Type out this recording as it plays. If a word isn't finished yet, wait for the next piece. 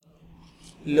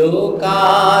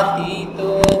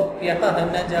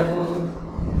लोकातीतोऽप्यहनजहो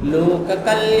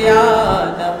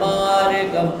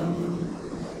लोककल्याणमार्गम्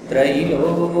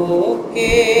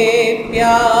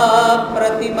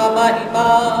त्रैलोक्येऽप्यप्रतिममहिमा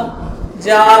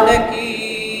जानकी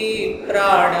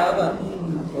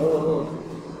प्राणवन्तो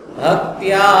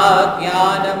भक्त्या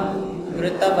ज्ञानं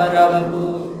वृतमरवपु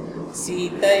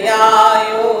सीतया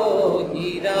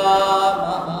योगी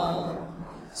रामः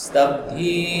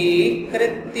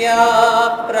स्तब्धीकृत्य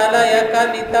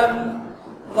प्रलयकलितं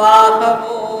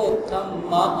वाहवोत्थं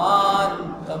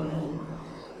महान्तम्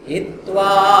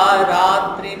हित्वा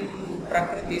रात्रिं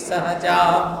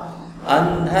प्रकृतिसहजाम्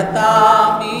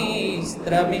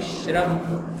अन्धतामिस्त्रमिश्रम्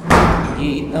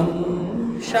गीतं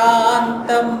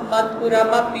शान्तं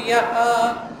मधुरमपि यः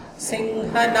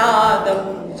सिंहनादं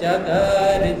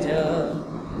जगर्ज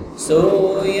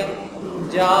सोऽयं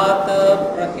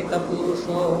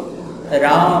जातप्रथितपुरुषो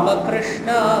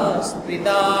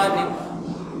रामकृष्णस्त्विदानीं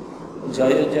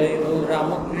जय जय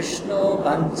रामकृष्णो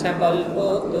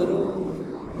वंशकल्पतरु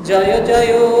जय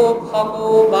जय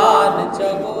भगवान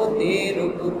जगतेर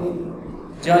गुरु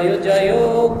जय जय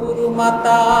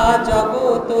गुरुमाता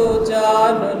जगत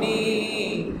जननी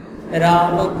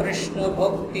रामकृष्ण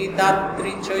भक्ति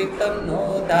दात्री चैतन्य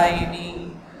दायिनी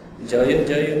जय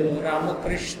जय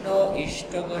रामकृष्ण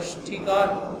इष्ट गोष्ठीगण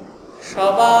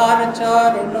सबार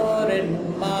चरण रेणु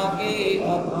मागे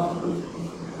अभम।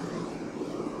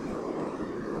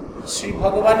 श्री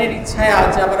भगवानेर इच्छाয়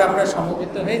আজ আবার আমরা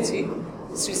সমবেত হয়েছি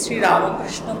শ্রী শ্রী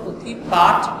রামকৃষ্ণ পুঁথি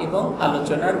পাঠ এবং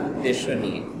আলোচনার উদ্দেশ্য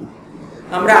নিয়ে।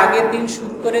 আমরা আগের দিন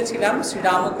শুরু করেছিলাম শ্রী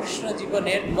রামকৃষ্ণ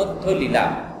জীবনের মধ্যলীলা,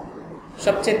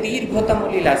 সবচেয়ে দীর্ঘতম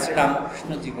লীলা শ্রী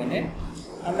রামকৃষ্ণ জীবনের।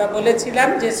 আমরা বলেছিলাম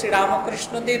যে শ্রী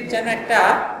রামকৃষ্ণদেব যেন একটা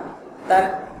তার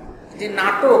যে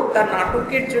নাটক, তার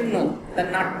নাটকের জন্য, তার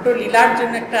নাট্য লীলার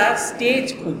জন্য একটা স্টেজ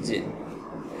খুঁজছেন।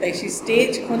 তাই সেই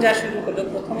স্টেজ খোঁজা শুরু হলো।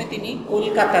 প্রথমে তিনি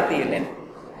কলকাতাতে এলেন,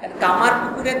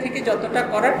 কামারপুকুরে থেকে যতটা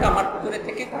করার কামারপুকুরে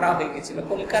থেকে করা হয়ে গেছিল।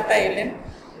 কলকাতায় এলেন,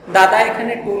 দাদা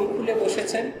এখানে টোল খুলে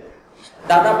বসেছেন।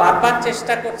 দাদা বারবার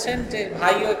চেষ্টা করছেন যে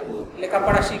ভাইও একটু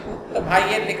লেখাপড়া শিখুক, তো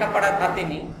ভাইয়ের লেখাপড়া হাতে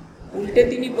নেই। উল্টে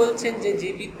তিনি বলছেন যে যে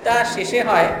বিদ্যা শেষে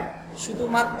হয়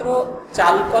শুধুমাত্র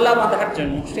চালকলা বাঁধার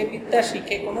জন্য, সে বিদ্যা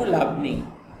শিখে কোনো লাভ নেই।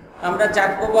 আমরা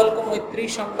যাজ্ঞবল্ক্য মৈত্রী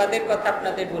সংবাদের কথা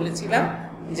আপনাদের বলেছিলাম,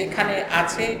 যেখানে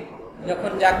আছে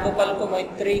যখন যাজ্ঞবল্ক্য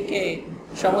মৈত্রেয়ীকে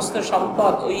সমস্ত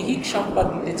সম্পদ, ঐহিক সম্পদ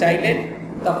দিতে চাইলেন,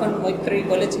 তখন মৈত্রেয়ী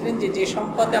বলেছিলেন যে যে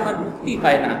সম্পদে আমার মুক্তি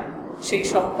হয় না সেই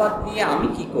সম্পদ নিয়ে আমি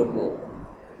কি করব।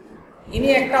 ইনি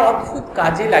একটা অদ্ভুত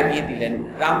কাজে লাগিয়ে দিলেন।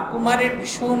 রামকুমারের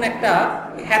ভীষণ একটা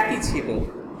খ্যাতি ছিল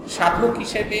সাধক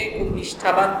হিসেবে, খুব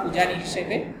নিষ্ঠাবান পূজারী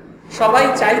হিসেবে। সবাই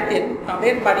চাইতেন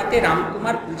তাঁদের বাড়িতে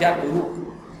রামকুমার পূজা করুক,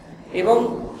 এবং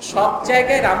সব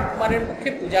জায়গায় রামকুমারের পক্ষে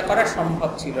পূজা করা সম্ভব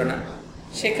ছিল না।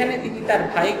 সেখানে তিনি তার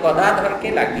ভাই গদাধরকে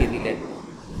লাগিয়ে দিলেন।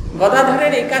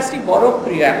 গদাধরের এই কাজটি বড়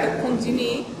প্রিয়। এতক্ষণ যিনি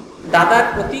দাদার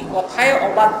প্রতি কথায়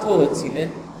অবাধ্য হচ্ছিলেন,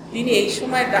 তিনি এই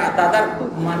সময় দাদার খুব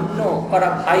মান্য করা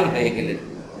ভাই হয়ে গেলেন।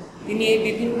 তিনি এই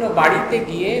বিভিন্ন বাড়িতে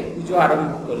গিয়ে পুজো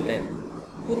আরম্ভ করলেন।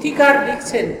 পুথিকার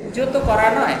লিখছেন পুজো তো করা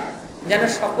নয়, যেন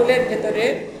সকলের ভেতরে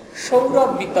সৌরভ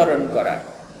বিতরণ করা।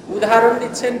 উদাহরণ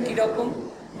দিচ্ছেন কিরকম,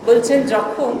 বলছেন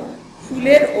যখন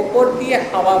ফুলের ওপর দিয়ে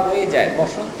হাওয়া বয়ে যায়,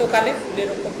 বসন্তকালে ফুলের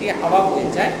ওপর দিয়ে হাওয়া বয়ে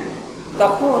যায়,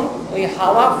 তখন ওই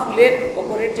হাওয়া ফুলের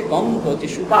ওপরের যে গন্ধ, যে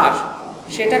সুবাস,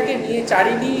 সেটাকে নিয়ে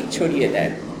চারিদিক ছড়িয়ে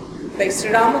দেয়। তাই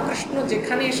শ্রীরামকৃষ্ণ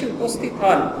যেখানে এসে উপস্থিত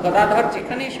হন, গদাধর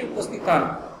যেখানে এসে উপস্থিত হন,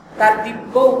 তার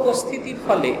দিব্য উপস্থিতির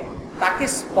ফলে তাকে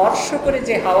স্পর্শ করে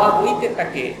যে হাওয়া বইতে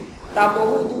থাকে তা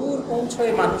বহু দূর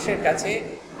পৌঁছয় মানুষের কাছে,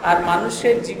 আর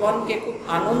মানুষের জীবনকে খুব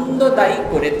আনন্দদায়ী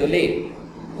করে তোলে।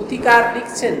 পুথিকার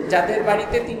লিখছেন যাদের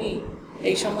বাড়িতে তিনি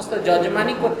এই সমস্ত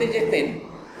যজমানি করতে যেতেন,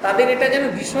 তাদের এটা যেন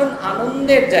ভীষণ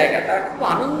আনন্দের জায়গা। তারা খুব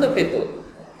আনন্দ পেত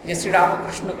যে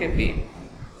শ্রীরামকৃষ্ণকে পেয়ে।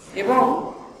 এবং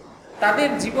তাদের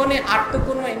জীবনে আর তো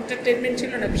কোনো এন্টারটেনমেন্ট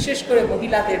ছিল না, বিশেষ করে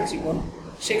মহিলাদের জীবন।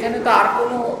 সেখানে তো আর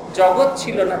কোনো জগৎ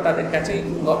ছিল না তাদের কাছে,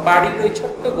 বাড়ির ওই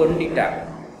ছোট্ট গণ্ডিটা।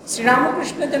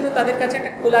 শ্রীরামকৃষ্ণ যেন তাদের কাছে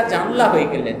একটা খোলা জানলা হয়ে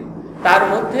গেলেন, তার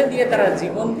মধ্যে দিয়ে তারা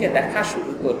জীবনকে দেখা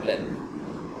শুরু করলেন।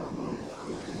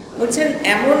 বলছেন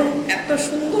এমন এত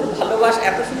সুন্দর ভালোবাসা,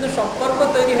 এত সুন্দর সম্পর্ক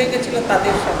তৈরি হয়ে গেছিল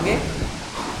তাদের সঙ্গে।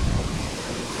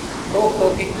 হোক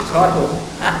হোক, একটু ঝড় হোক,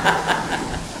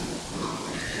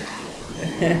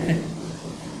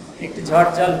 একটু ঝড়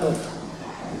জল হোক।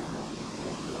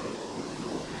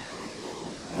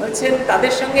 বলছেন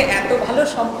তাদের সঙ্গে এত ভালো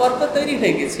সম্পর্ক তৈরি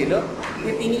হয়ে গেছিল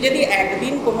যে তিনি যদি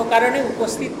একদিন কোনো কারণে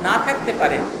উপস্থিত না থাকতে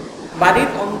পারেন, বাড়ির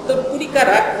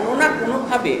অন্তঃপুরিকারা কোনো না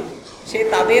কোনোভাবে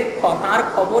তার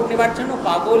খবর নেবার জন্য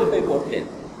পাগল হয়ে পড়তেন।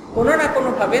 কোনো না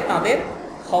কোনোভাবে তাদের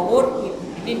খবর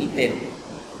তিনি নিতেন।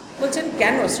 বলছেন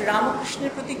কেন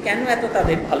শ্রীরামকৃষ্ণের প্রতি কেন এত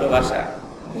তাদের ভালোবাসা?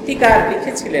 পুথিকার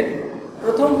লিখেছিলেন,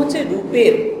 প্রথম হচ্ছে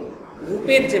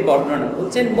রূপের যে বর্ণনা।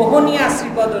 বলছেন মোহনীয়া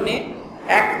শ্রীবদনে,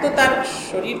 এক তো তার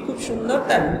শরীর খুব সুন্দর,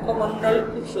 তার মুখমণ্ডল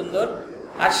খুব সুন্দর,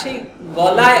 আর সেই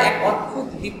গলায় এক অদ্ভুত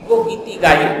দিব্য গীতি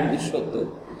গাইতেন সত্য।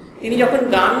 তিনি যখন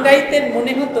গান গাইতেন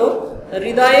মনে হতো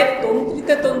হৃদয়ের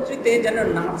তন্ত্রিতে তন্ত্রিতে যেন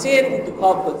নাচের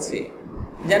উদ্ভব হচ্ছে,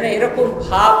 যেন এরকম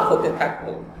ভাব হতে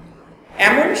থাকতো।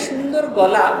 এমন সুন্দর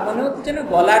গলা, মনে হতো যেন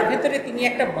গলার ভেতরে তিনি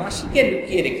একটা বাঁশিকে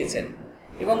লুকিয়ে রেখেছেন,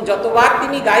 এবং যতবার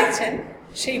তিনি গাইছেন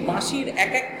সেই বাঁশির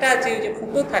এক একটা যে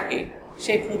ফুটো থাকে,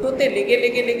 সেই ফুটোতে লেগে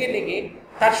লেগে লেগে লেগে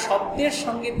তার শব্দের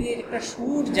সঙ্গে দিয়ে একটা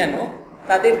সুর যেন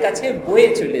তাদের কাছে বয়ে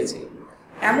চলেছে।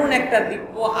 এমন একটা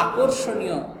দিব্য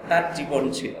আকর্ষণীয় তার জীবন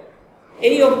ছিল।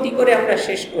 এই অবধি করে আমরা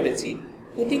শেষ করেছি।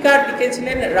 পুথিকার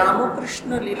লিখেছিলেন, রামকৃষ্ণ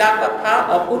লীলা কথা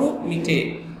অপরূপ মিঠে,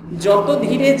 যত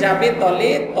ধীরে যাবে তলে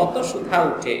তত সুধা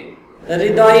উঠে,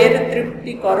 হৃদয়ের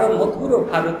তৃপ্তি কর মধুর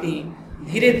ভারতী,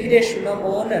 ধীরে ধীরে শুনো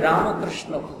মন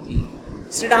রামকৃষ্ণ পুঁথি।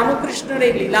 শ্রীরামকৃষ্ণের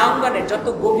এই লীলাঙ্গনে যত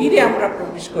গভীরে আমরা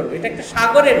প্রবেশ করবো, এটা একটা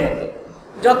সাগরের মতো,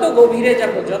 যত গভীরে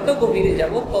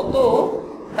যাব তত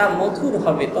তা মধুর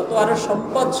হবে, তত আরো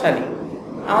সম্পদশালী।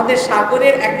 আমাদের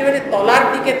সাগরের একেবারে তলার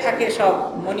দিকে থাকে সব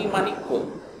মণিমাণিক্য,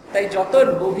 তাই যত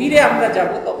গভীরে আমরা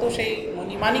যাব তত সেই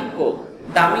মণিমাণিক্য,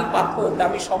 দামি পাথর,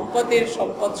 দামি সম্পদের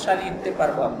সম্পদশালী হতে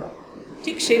পারবো আমরা।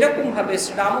 ঠিক সেরকম ভাবে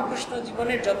শ্রীরামকৃষ্ণ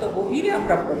জীবনের যত গভীরে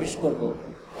আমরা প্রবেশ করব,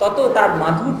 তত তার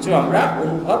মাধুর্য আমরা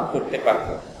অনুভব করতে পারব।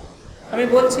 আমি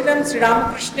বলছিলাম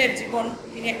শ্রীরামকৃষ্ণের জীবন,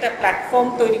 তিনি একটা প্ল্যাটফর্ম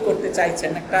তৈরি করতে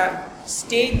চাইছেন, একটা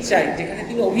স্টেজ চাই যেখানে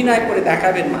তিনি অভিনয় করে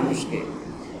দেখাবেন মানুষকে।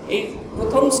 এই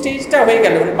প্রথম স্টেজটা হয়ে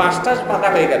গেল, মানে বাঁশটাস বাঁধা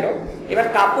হয়ে গেল, এবার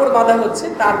কাপড় বাঁধা হচ্ছে,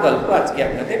 তার গল্প আজকে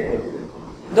আপনাদের বলব।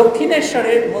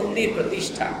 দক্ষিণেশ্বরের মন্দির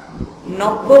প্রতিষ্ঠা,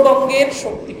 নব্যবঙ্গের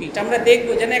শক্তিপীঠ। আমরা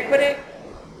দেখবো যেন একবারে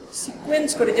সিকোয়েন্স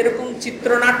করে যেরকম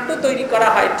চিত্রনাট্য তৈরি করা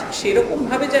হয়, ঠিক সেরকম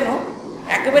ভাবে যেন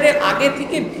একেবারে আগে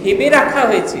থেকে ভেবে রাখা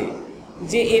হয়েছে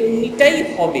যে এমনিটাই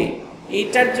হবে,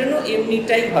 এইটার জন্য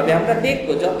এমনিটাই হবে। আমরা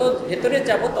দেখবো যত ভেতরে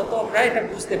যাব তত আমরা এটা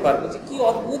বুঝতে পারবো যে কি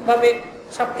অদ্ভুতভাবে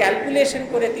সব ক্যালকুলেশন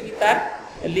করে তিনি তার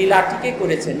লীলাটিকে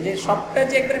করেছেন, যে সবটা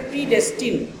যে একবারে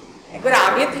প্রিডেস্টিন, একবারে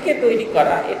আগে থেকে তৈরি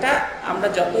করা। এটা আমরা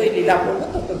যত এই লীলা পড়বো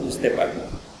তত বুঝতে পারবো।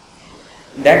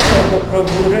 দেখো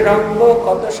প্রভুর রঙ্গ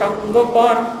কত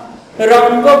সঙ্গপন,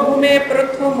 রঙ্গভূমে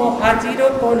প্রথম হাজির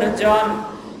কোন জন,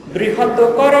 বৃহৎ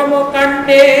কর্ম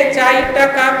কাণ্ডে চাই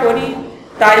টাকা করি,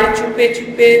 তাই চুপে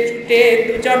চুপে ছুটে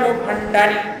দুজন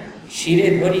ভান্ডারী, শিরে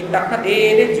ধরি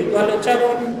তাহাদের যুগল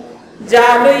চরণ, যা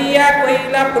লইয়া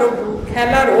কইলা প্রভু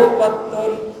খেলারও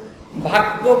পত্তন।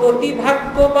 ভাগ্যবতী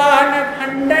ভাগ্যবান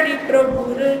ভান্ডারী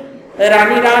প্রভুর,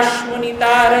 রানী রাসমণি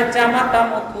তার জামাতা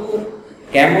মথুর,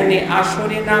 কেমনে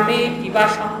আসরে নামে কিবা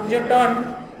সংযটন,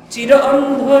 চির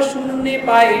অন্ধ শূন্যে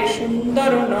পায়ে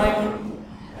সুন্দর নয়ন।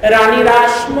 রানী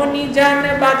রাসমণি যান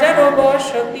বাজার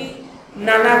বসতি,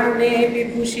 নানা গুণে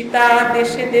বিভূষিতা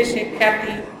দেশে দেশে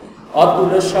খ্যাতি,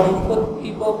 অতুল সম্পত্তি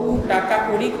বহু টাকা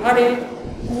করি ঘরে,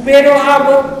 কুবেরও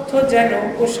আবদ্ধ যেন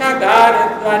কোষাগার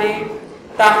দ্বারে।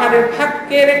 তাহার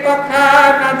ভাগ্যের কথা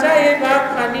না যায় বা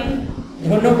খানি,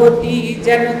 ধনবতী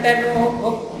যেন তেন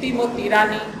ভক্তিমতী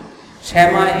রানী।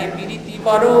 শ্যামায় প্রীতি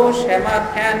বড় শ্যামা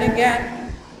ধ্যান জ্ঞান,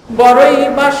 বড়ই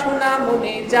বাসনা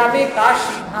মনে যাবে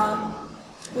কাশী ধাম।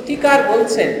 পুথিকার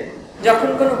বলছেন, যখন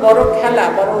কোনো বড় খেলা,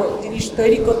 বড় জিনিস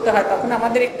তৈরি করতে হয়, তখন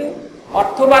আমাদের একটু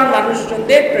অর্থবান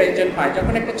মানুষজনদের প্রয়োজন হয়।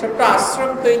 যখন একটা ছোট্ট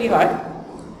আশ্রম তৈরি হয়,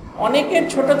 অনেকের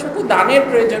ছোট ছোট দানের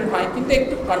প্রয়োজন হয়, কিন্তু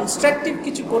একটু কনস্ট্রাকটিভ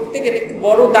কিছু করতে গেলে একটু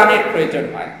বড় দানের প্রয়োজন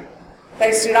হয়।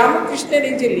 তাই শ্রীরামকৃষ্ণের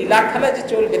এই যে লীলা খেলা যে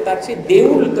চলবে, তার সেই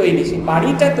দেউল তৈরি, সেই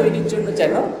বাড়িটা তৈরির জন্য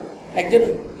যেন একজন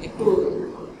একটু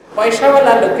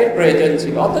পয়সাওয়ালা লোকের প্রয়োজন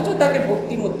ছিল, অথচ তাকে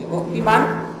ভক্তিমান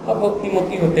বা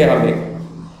ভক্তিমতী হতে হবে।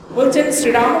 বলছেন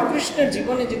শ্রীরামকৃষ্ণের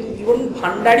জীবনে যে দুজন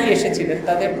ভান্ডারী এসেছিলেন,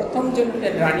 তাদের প্রথম জন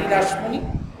হলেন রানী রাসমণি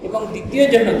এবং দ্বিতীয়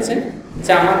জন হচ্ছেন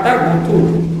জামাতা মথুর।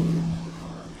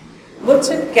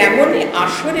 বলছেন কেমনে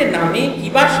আসরে নামে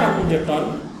কিবা সংযটন,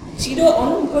 চির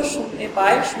অন্ধ শুনে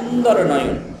পায় সুন্দর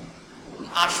নয়ন।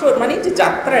 আসর মানে যে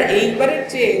যাত্রার এইবারের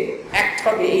যে অ্যাক্ট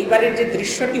হবে, এইবারের যে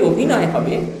দৃশ্যটি অভিনয়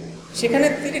হবে, সেখানে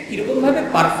তিনি কিরকম ভাবে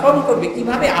পারফর্ম করবে,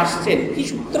 কিভাবে আসছেন, কি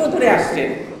সূত্র ধরে আসছেন,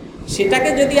 সেটাকে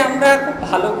যদি আমরা খুব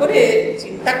ভালো করে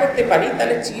চিন্তা করতে পারি,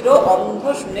 তাহলে চির অন্ধ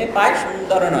শুনে পায়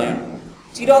সুন্দর নয়ন।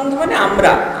 চির অন্ধ মানে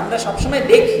আমরা সবসময়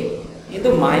দেখি, কিন্তু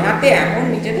মায়াতে এমন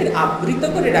নিজেদের আবৃত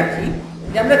করে রাখি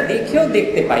যে আমরা দেখেও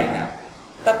দেখতে পাই না।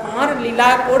 তা তাঁর লীলা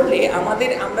করলে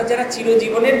আমরা যারা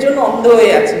চিরজীবনের জন্য অন্ধ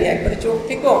হয়ে আছি, একবারে চোখ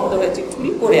থেকে অন্ধ হয়েছি,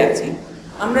 চুরি করে আছি,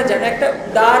 আমরা যেন একটা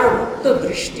উদার মুক্ত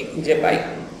দৃষ্টি খুঁজে পাই।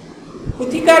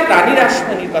 পুথিকার রানী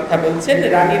রাসমণির কথা বলছেন।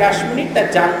 রানী রাসমণির তার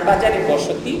যানবাজারে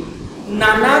বসতি,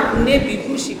 নানা গুণে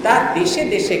বিভূষিতা, দেশে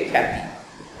দেশে খ্যাতি।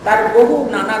 তার বহু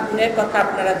নানা গুণের কথা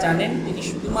আপনারা জানেন। তিনি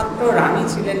শুধুমাত্র রানী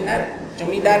ছিলেন না,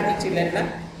 জমিদারনি ছিলেন না,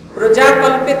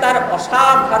 প্রজাকল্পে তার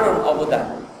অসাধারণ অবদান।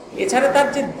 এছাড়া তার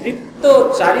যে দৃপ্ত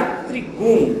চারিত্রিক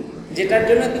গুণ, যেটার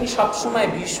জন্য তিনি সবসময়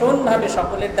ভীষণভাবে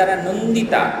সকলের দ্বারা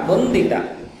বন্দিতা,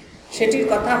 সেটির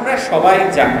কথা আমরা সবাই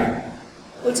জানি।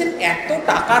 বলছেন এত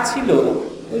টাকা ছিল,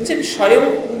 বলছেন স্বয়ং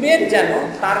কুবের যেন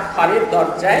তার ঘরের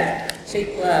দরজায় সেই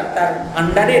তার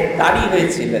ভাণ্ডারের দাঁড়ি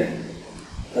হয়েছিলেন।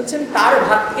 বলছেন তার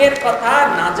ভাগ্যের কথা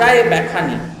না যায়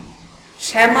ব্যাখানি,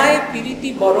 শ্যামায় প্রীতি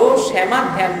বড় শ্যামা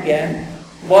ধ্যান জ্ঞান,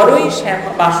 বড়ই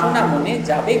শ্যামা বাসনা মনে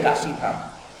যাবে কাশীধাম।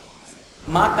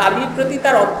 মা কালীর প্রতি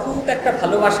তার অদ্ভুত একটা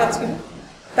ভালোবাসা ছিল।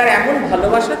 তার এমন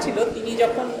ভালোবাসা ছিল, তিনি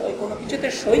যখন ওই কোনো কিছুতে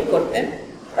সই করতেন,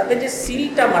 তাতে যে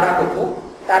সিলটা মারা হতো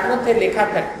তার মধ্যে লেখা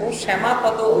থাকতো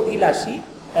শ্যামাপদ অভিলাষী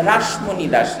রাসমণি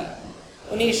দাসী।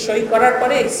 উনি সই করার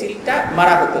পরে এই সিলটা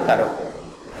মারা হতো তার ওপর,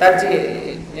 তার যে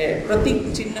প্রতীক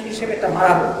চিহ্ন হিসেবে এটা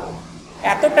মারা হতো।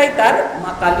 এতটাই তার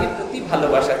মা কালীর প্রতি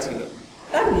ভালোবাসা ছিল।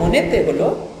 তার মনেতে হলো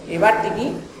এবার তিনি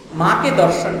মাকে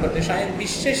দর্শন করতে, স্বয়ং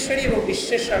বিশ্বেশ্বরী এবং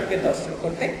বিশ্বেশ্বরকে দর্শন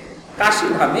করতে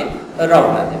কাশীধামে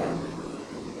রওনা দেবেন।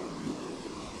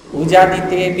 পূজা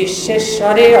দিতে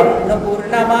বিশ্বেশ্বরে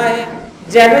অন্নপূর্ণামায়,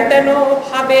 যেন তেন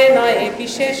ভাবে নয়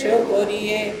বিশেষ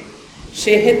করিয়ে,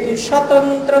 সেহেতু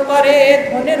স্বতন্ত্র করে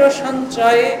ধনেরও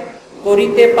সঞ্চয়,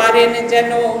 করিতে পারেন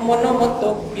যেন মনোমত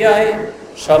ব্যয়।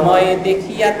 সময়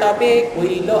দেখিয়া তবে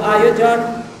কইল আয়োজন,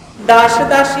 দাস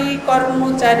দাসী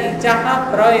কর্মচারী যাহা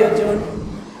প্রয়োজন।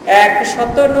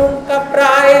 100 নৌকা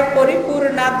প্রায়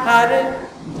পরিপূর্ণাধার,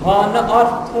 ধন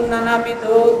অর্থ নানাবিধ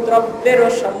দ্রব্যেরও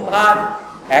সম্ভার।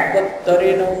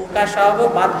 একত্তরে নৌকা সব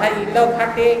বাঁধাইল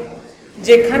ঘাটে,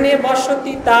 যেখানে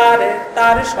বসতি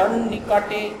তার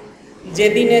সন্নিকটে।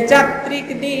 যেদিনে যাত্রিক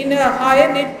দিন হয়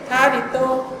নির্ধারিত,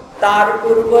 তার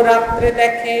পূর্ব রাত্রে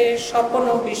দেখে স্বপ্ন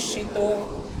বিস্মিত।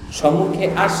 সম্মুখে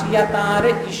আসিয়া তার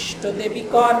ইষ্ট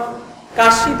দেবীগণ,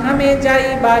 কাশীধামে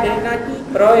যাইবার নাহি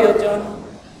প্রয়োজন।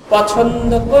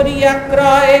 পছন্দ করিয়া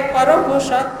ক্রয় করব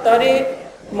সত্তরে,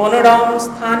 মনোরম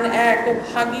স্থান এক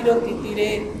ভাগীরথী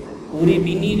তীরে। পুরী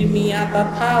বিনির্মিয়া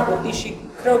তথা অতি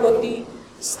শীঘ্র গতি,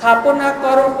 স্থাপনা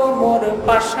করব মোর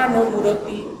পাষাণ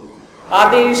মূরতি।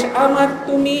 আদেশ আমার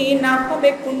তুমি না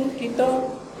হবে কুণ্ঠিত,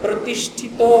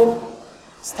 প্রতিষ্ঠিত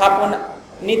স্থাপনা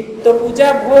নিত্য পূজা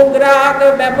ভোগ রাগ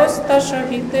ব্যবস্থা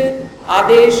সহিত।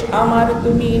 আদেশ আমার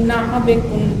তুমি না হবে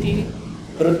কুণ্ঠিত,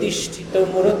 প্রতিষ্ঠিত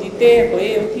মূরতিতে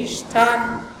হয়ে অধিষ্ঠান।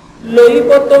 লইব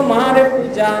তোমার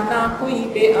পূজা না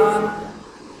হইবে আন।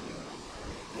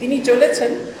 তিনি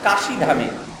চলেছেন কাশীধামে।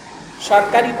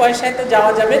 সরকারি পয়সায় তো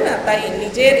যাওয়া যাবে না, তাই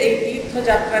নিজের এই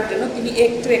তীর্থযাত্রার জন্য তিনি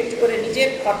একটু একটু করে নিজের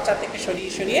খরচা থেকে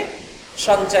সরিয়ে সরিয়ে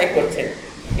সঞ্চয় করছেন।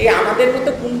 এই আমাদের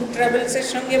মতো কুম্ভ ট্রাভেলসের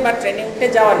সঙ্গে বা ট্রেনে উঠে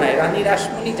যাওয়া নয়। রানী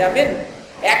রাসমণি যাবেন,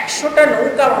 100টা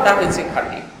নৌকা বাঁধা হয়েছে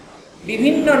ঘাটে,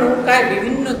 বিভিন্ন নৌকায়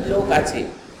বিভিন্ন লোক আছে।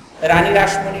 রানী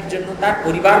রাসমণির জন্য, তার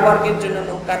পরিবারবর্গের জন্য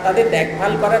নৌকা, তাদের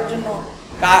দেখভাল করার জন্য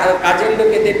কাজের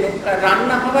লোকেদের নৌকা,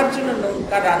 রান্না হওয়ার জন্য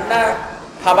নৌকা, রান্না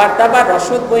খাবার দাবার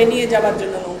রসদ বয়ে নিয়ে যাওয়ার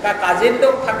জন্য নৌকা, কাজের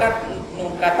লোক থাকার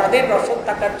নৌকা, তাদের রসদ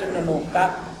থাকার জন্য নৌকা।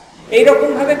 এইরকম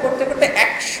ভাবে করতে করতে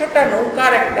 100টা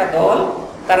নৌকার একটা দল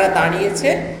তারা দাঁড়িয়েছে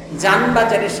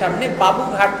যানবাজারের সামনে,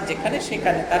 বাবুঘাট যেখানে,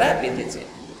 সেখানে তারা বেঁধেছে।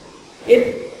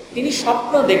 তিনি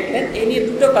স্বপ্ন দেখলেন। এ নিয়ে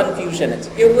দুটো কনফিউশন আছে।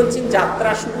 কেউ বলছেন যাত্রা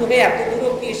শুরু হয়ে এত দূর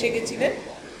অব্দি এসে গেছিলেন,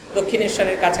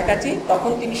 দক্ষিণেশ্বরের কাছাকাছি,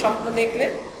 তখন তিনি স্বপ্ন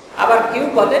দেখলেন। আবার কেউ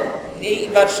বলেন, এই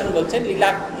ভার্সন বলছেন, লীলা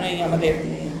আমাদের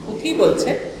পুঁথি বলছে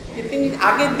যে তিনি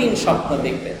আগের দিন স্বপ্ন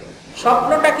দেখলেন।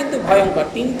 স্বপ্নটা কিন্তু ভয়ঙ্কর।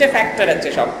 3টে ফ্যাক্টর আছে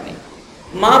স্বপ্নে।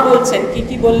 মা বলছেন, কি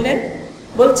কি বললেন?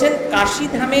 বলছেন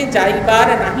কাশীধামে যাইবার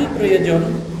নাহি প্রয়োজন,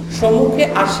 সম্মুখে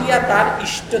আসিয়া তার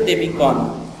ইষ্ট দেবীগণ।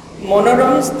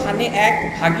 মনোরম স্থানে এক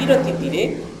ভাগীরথী তীরে,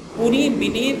 পুরী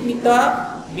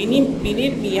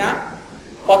বিনির্মিয়া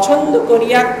পছন্দ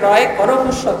করিয়া ক্রয় করহ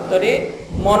সত্তরে।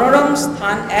 মনোরম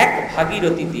স্থান এক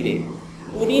ভাগীরথী তীরে,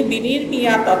 পুরী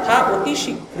বিনির্মিয়া তথা অতি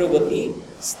শীঘ্রগতি।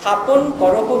 স্থাপন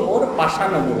করহ মোর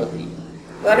পাষাণ মূরতি।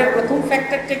 তাহলে প্রথম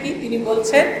ফ্যাক্টরটা কি? তিনি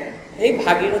বলছেন এই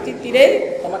ভাগীরথী তীরে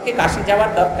তোমাকে কাশী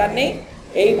যাওয়ার দরকার নেই,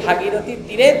 এই ভাগীরথীর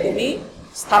তীরে তুমি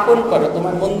স্থাপন করো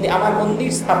তোমার মন্দির, আমার মন্দির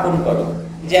স্থাপন করো।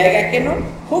 জায়গা কেন?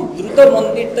 খুব দ্রুত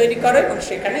মন্দির তৈরি করো এবং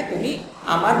সেখানে তুমি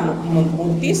আমার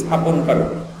মূর্তি স্থাপন করো।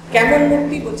 কেমন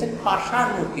মূর্তি? বলছেন পাষাণ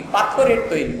মূর্তি, পাথরের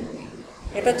তৈরি মূর্তি।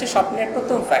 এটা হচ্ছে স্বপ্নের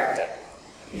প্রথম ফ্যাক্টর।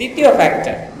 দ্বিতীয়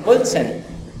ফ্যাক্টর বলছেন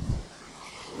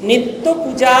নিত্য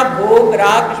পূজা ভোগ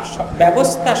রাগ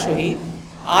ব্যবস্থা সহিত।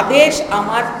 আদেশ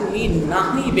আমার তুমি না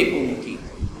হইবে কুণ্ঠিত।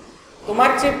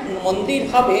 তোমার যে মন্দির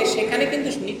হবে সেখানে কিন্তু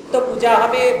নিত্য পূজা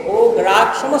হবে, ভোগ রাগ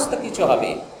সমস্ত কিছু হবে,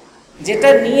 যেটা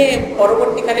নিয়ে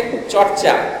পরবর্তীকালে খুব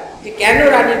চর্চা, যে কেন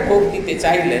রানী ভোগ দিতে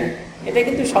চাইলেন, এটা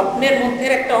কিন্তু স্বপ্নের মধ্যে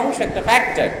একটা অংশ, একটা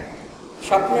ফ্যাক্টর।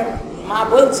 স্বপ্নে মা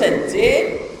বলছেন যে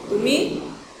তুমি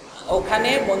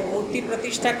ওখানে মূর্তি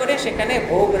প্রতিষ্ঠা করে সেখানে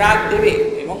ভোগ রাগ দেবে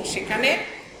এবং সেখানে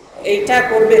এইটা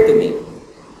করবে তুমি।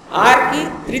 আর কি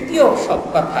তৃতীয় সব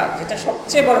কথা, যেটা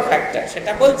সবচেয়ে বড় ফ্যাক্টর,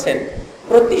 সেটা বলছেন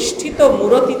প্রতিষ্ঠিত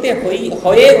মূরতিতে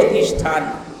হয়ে অধিষ্ঠান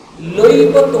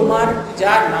লইব তোমার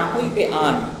পূজা না হইবে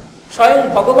আন। স্বয়ং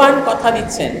ভগবান কথা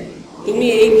দিচ্ছেন, তুমি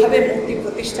এইভাবে মূর্তি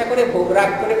প্রতিষ্ঠা করে ভোগ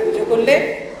রাগ করে পুজো করলে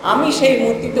আমি সেই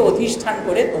মূর্তিতে অধিষ্ঠান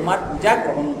করে তোমার পূজা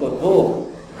গ্রহণ করব।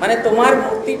 মানে তোমার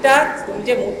মূর্তিটা, তুমি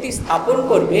যে মূর্তি স্থাপন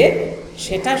করবে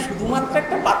সেটা শুধুমাত্র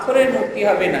একটা পাথরের মূর্তি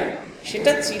হবে না,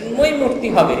 সেটা চিন্ময় মূর্তি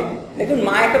হবে। দেখুন,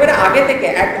 মা একেবারে আগে থেকে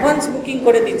অ্যাডভান্স বুকিং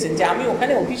করে দিচ্ছেন যে আমি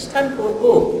ওখানে অধিষ্ঠান করব।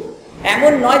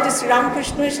 এমন নয় যে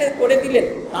শ্রীরামকৃষ্ণ এসে করে দিলেন,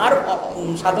 তার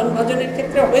সাধন ভজনের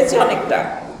ক্ষেত্রে হয়েছে অনেকটা,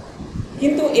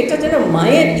 কিন্তু এটা যেন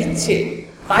মায়ের ইচ্ছে,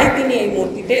 তাই তিনি এই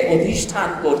মূর্তিতে অধিষ্ঠান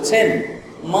করছেন।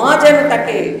 মা যেন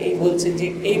তাকে এই বলছেন যে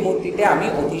এই মূর্তিতে আমি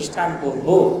অধিষ্ঠান করব।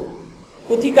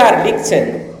 পুথিকার লিখছেন,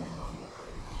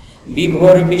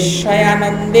 বিভোর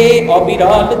বিস্ময়ানন্দে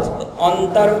অবিরল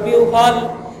অন্তর্বিহ্বল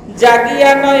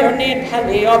জাগিয়া নয়নে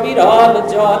ঢালে অবিরল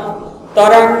জল।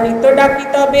 ত্বরান্বিত ডাকি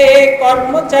তবে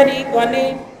কর্মচারী গণে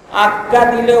আজ্ঞা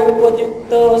দিল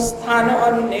উপযুক্ত স্থান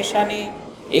অন্বেষণে।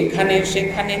 এখানে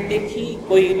সেখানে দেখি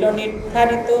হইল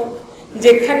নির্ধারিত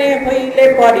যেখানে হইলে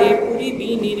পরে পুরী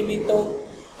বিনির্মিত।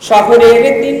 শহরের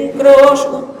 ৩ ক্রোশ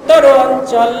উত্তর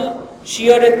অঞ্চল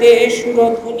শিয়রেতে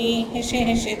সুরধুনি হেসে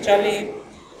হেসে চলে।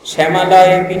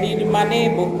 শ্যামালয় বিনির্মাণে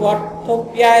বহু অর্থ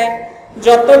ব্যয়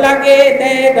যত লাগে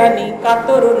দেয় রানী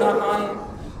কাতর না হয়।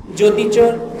 যদি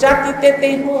জাতিতে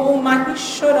তেহ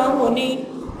মাহেশ্বর মণি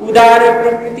উদার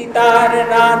প্রকৃতি তার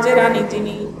রাজ রানী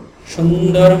যিনি।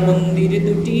 সুন্দর মন্দির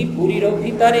 ২টি পুরীর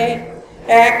ভিতরে,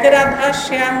 এক রাধা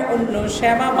শ্যাম অন্য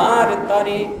শ্যামা মার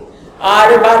তরে। আর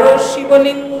 ১২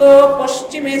 শিবলিঙ্গ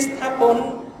পশ্চিমে স্থাপন,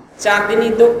 চাঁদনী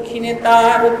দক্ষিণে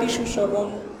তার অতি সুশোভন।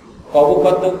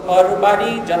 কবকত ঘর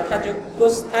বাড়ি যথাযোগ্য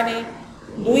স্থানে,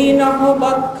 ২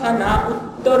 নহবতখানা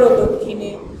উত্তর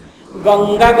দক্ষিণে।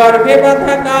 গঙ্গা গর্ভে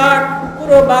বাঁধা কাঠ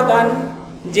পুরো বাগান,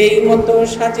 যেই মতো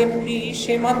সাজে পুরী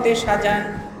সে মতে সাজান।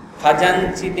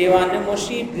 খাজাঞ্চি দেওয়ান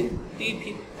মসি বৃত্তি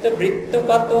ভিত্ত বৃত্ত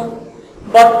কত,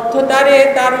 বদ্ধ দ্বারে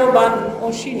দারোবান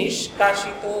অসি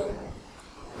নিষ্কাশিত।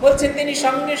 বলছে তিনি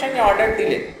সঙ্গে সঙ্গে অর্ডার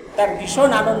দিলেন, তার ভীষণ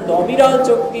আনন্দ, অবিরল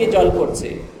চোখ দিয়ে জল পড়ছে,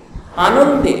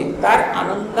 আনন্দে তার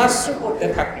আনন্দাশ্রু পড়তে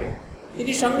থাকলো।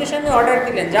 তিনি সঙ্গে সঙ্গে অর্ডার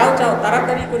দিলেন, যাও যাও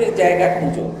তাড়াতাড়ি করে জায়গা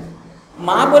খুঁজো।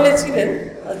 মা বলেছিলেন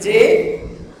যে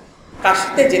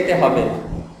কাশীতে যেতে হবে না।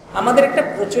 আমাদের একটা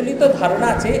প্রচলিত ধারণা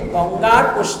আছে গঙ্গার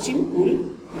পশ্চিম কূল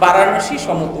বারাণসী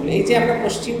সমতুল। এই যে আমরা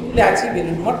পশ্চিম কূলে আছি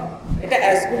বেলুড় মঠ, এটা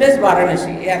অ্যাজ গুড অ্যাজ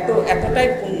বারাণসী, এতটাই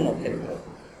পূর্ণ ক্ষেত্র।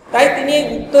 তাই তিনি এই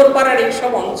উত্তরপাড়ার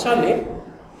এইসব অঞ্চলে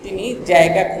তিনি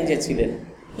জায়গা খুঁজেছিলেন।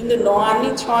 কিন্তু ৯ আনি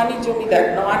 ৬ আনি জমিদার,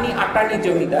 ৯ আনি ৮ আনি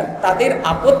জমিদার, তাদের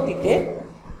আপত্তিতে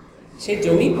সে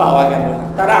জমি পাওয়া গেল না।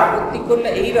 তারা আপত্তি করলে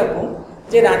এইরকম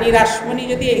যে রানী রাসমণি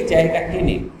যদি এই জায়গা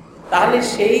কেনে তাহলে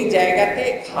সেই জায়গাতে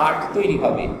ঘাট তৈরি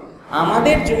হবে,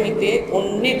 আমাদের জমিতে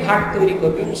অন্য ঘাট তৈরি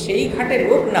করবে এবং সেই ঘাটে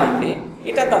লোক নামবে,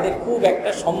 এটা তাদের খুব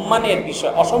একটা সম্মানের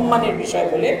বিষয়, অসম্মানের বিষয়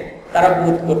বলে তারা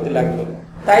বোধ করতে লাগলো।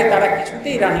 তাই তারা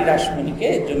কিছুতেই রানী রাসমণিকে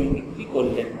জমি বিক্রি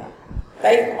করলেন না।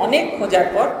 তাই অনেক খোঁজার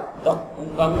পর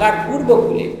গঙ্গার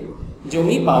পূর্বকূলে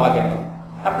জমি পাওয়া গেল।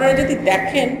 আপনারা যদি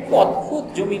দেখেন অদ্ভুত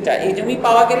জমিটা, এই জমি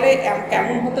পাওয়া গেলে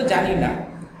কেমন হতো জানি না,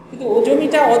 কিন্তু ও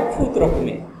জমিটা অদ্ভুত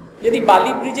রকমের। যদি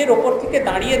বালি ব্রিজের ওপর থেকে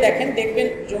দাঁড়িয়ে দেখেন দেখবেন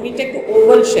জমিটা একটু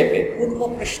ওভাল শেপের, পূর্ব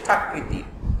পৃষ্ঠাকৃতি।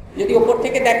 যদি ওপর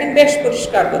থেকে দেখেন বেশ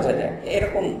পরিষ্কার বোঝা যায়,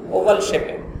 এরকম ওভাল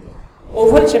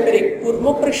শেপের এই পূর্ব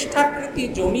পৃষ্ঠাকৃতি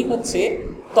জমি হচ্ছে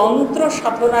তন্ত্র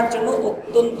সাধনার জন্য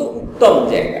অত্যন্ত উত্তম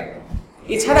জায়গা।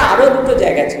 এছাড়া আরো 2টো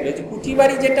জায়গা ছিল, যে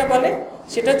কুঠিবাড়ি যেটা বলে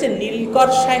সেটা হচ্ছে নীলকর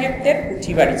সাহেবদের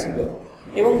কুঠিবাড়ি ছিল,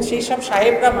 এবং সেই সব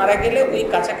সাহেবরা মারা গেলে ওই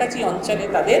কাছাকাছি অঞ্চলে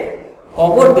তাদের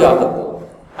কবর দেওয়া হতো।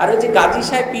 আর ওই যে গাজী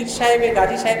সাহেব, পীর সাহেবের,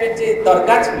 গাজী সাহেবের যে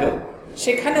দরগা ছিল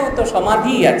সেখানেও তো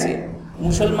সমাধি আছে,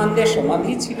 মুসলমানদের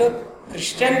সমাধি ছিল,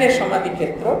 খ্রিস্টানদের সমাধি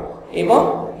ক্ষেত্র, এবং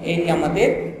এই আমাদের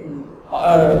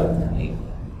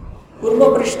পূর্ব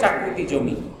পৃষ্ঠাকৃতি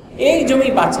জমি, এই জমি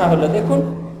বাছা হলো। দেখুন,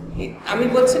 আমি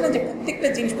বলছি না যে প্রত্যেকটা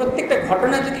জিনিস, প্রত্যেকটা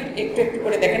ঘটনা যদি একটু একটু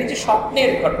করে দেখেন, যে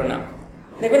স্বপ্নের ঘটনা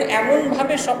দেখুন,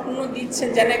 এমনভাবে স্বপ্ন দিচ্ছেন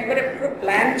যেন একবারে পুরো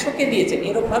প্ল্যান ছকে দিয়েছেন,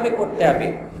 এরকমভাবে করতে হবে,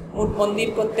 মন্দির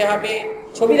করতে হবে,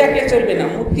 ছবি রাখলে চলবে না,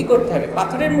 মূর্তি করতে হবে,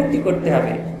 পাথরের মূর্তি করতে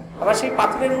হবে, আবার সেই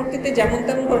পাথরের মূর্তিতে যেমন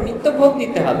তেমন করে নিত্য ভোগ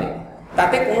দিতে হবে,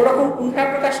 তাতে কোনো রকম কুণ্ঠা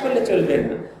প্রকাশ করলে চলবে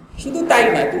না। শুধু তাই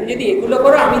না, তুমি যদি এগুলো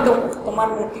করো আমি তো তোমার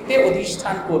মূর্তিতে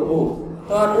অধিষ্ঠান করব,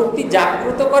 তোমার মূর্তি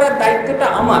জাগ্রত করার দায়িত্বটা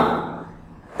আমার।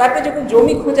 তারপরে যখন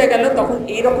জমি খোঁজা গেল তখন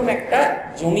এইরকম একটা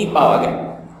জমি পাওয়া গেল।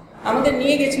 আমাদের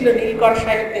নিয়ে গেছিল নীলকর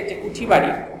সাহেবদের যে কুঠি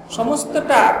বাড়ি,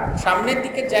 সমস্তটা সামনের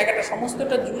দিকের জায়গাটা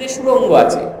সমস্তটা জুড়ে সুড়ঙ্গ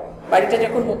আছে। বাড়িটা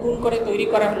যখন নতুন করে তৈরি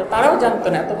করা হলো তারাও জানতো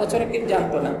না, এত বছরে কেউ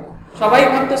জানতো না, সবাই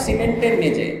ভাবতো সিমেন্টের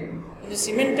মেঝে। কিন্তু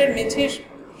সিমেন্টের মেঝে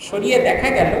সরিয়ে দেখা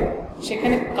গেল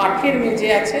সেখানে কাঠের মেঝে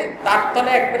আছে, তার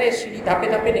তলায় একবারে সিঁড়ি ধাপে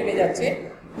ধাপে নেমে যাচ্ছে,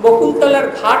 বকুলতলার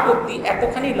ঘাট অব্দি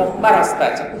এতখানি লম্বা রাস্তা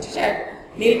আছে। কুঠি সাহেব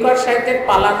নীলকর সাহেবদের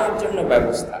পালানোর জন্য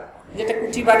ব্যবস্থা, যেটা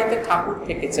কুঠি বাড়িতে ঠাকুর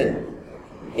থেকেছেন।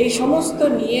 এই সমস্ত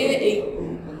নিয়ে এই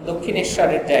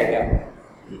দক্ষিণেশ্বরের জায়গা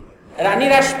রানী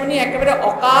রাসমণি একেবারে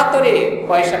অকাতরে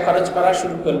পয়সা খরচ করা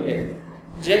শুরু করলেন।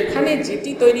 যেখানে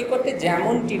যেটি তৈরি করতে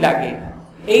যেমনটি লাগে,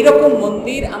 এইরকম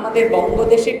মন্দির আমাদের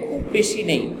বঙ্গদেশে খুব বেশি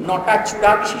নেই। 9টা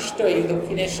চূড়া বিশিষ্ট এই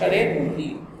দক্ষিণেশ্বরের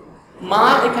মন্দির। মা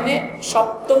এখানে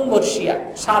সপ্তম বর্ষিয়া,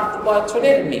 7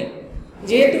 বছরের মেয়ে।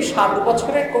 যেহেতু 7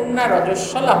 বছরের কন্যা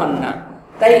রজস্বলা হন না,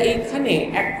 তাই এইখানে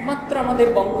একমাত্র আমাদের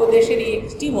বঙ্গদেশেরই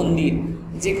একটি মন্দির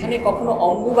যেখানে কখনো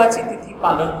অম্বুবাচী তিথি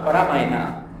পালন করা হয় না।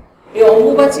 এই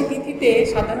অম্বুবাচী তিথিতে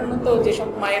সাধারণত যেসব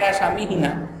মায়েরা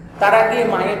স্বামীহীনা তারা গিয়ে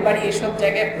মায়ের বাড়ি এসব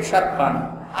জায়গায় প্রসাদ পান।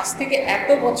 আজ থেকে এত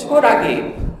বছর আগে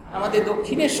আমাদের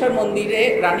দক্ষিণেশ্বর মন্দিরে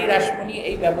রানী রাসমণি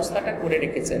এই ব্যবস্থাটা করে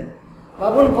রেখেছেন।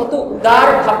 ভাবুন কত উদার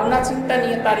ভাবনা চিন্তা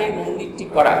নিয়ে তার এই মন্দিরটি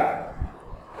করা।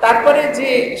 তারপরে যে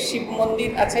শিব মন্দির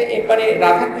আছে, এরপরে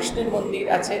রাধাকৃষ্ণের মন্দির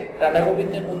আছে, রাধা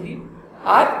গোবিন্দের মন্দির।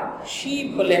 আর শিব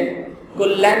হলেন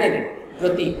কল্যাণের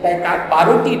প্রতীক, তাই তার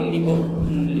 12টি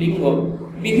লিঙ্গ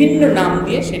বিভিন্ন নাম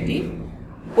দিয়ে সেটি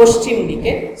পশ্চিম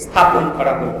দিকে স্থাপন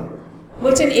করা হলো।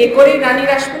 বলছেন এ করেই রানী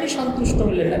রাসমণি সন্তুষ্ট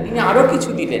হলেন না, তিনি আরো কিছু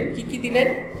দিলেন। কি কি দিলেন?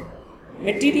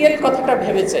 মেটেরিয়াল কথাটা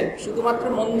ভেবেছেন, শুধুমাত্র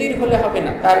মন্দির হলে হবে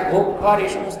না, তার ভোগ ঘর এই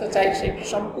সমস্ত চাই, সেটি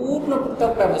সম্পূর্ণ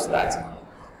পৃথক ব্যবস্থা আছে।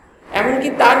 এমনকি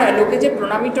তা নয়, লোকে যে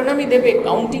প্রণামী টনামি দেবে,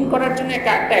 কাউন্টিং করার জন্য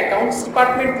একটা অ্যাকাউন্টস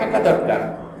ডিপার্টমেন্ট থাকা দরকার।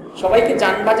 সবাইকে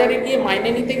যানবাজারে গিয়ে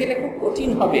মাইনে নিতে গেলে খুব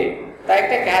কঠিন হবে, তাই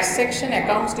একটা ক্যাশ সেকশন,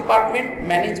 অ্যাকাউন্টস ডিপার্টমেন্ট,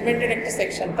 ম্যানেজমেন্টের একটা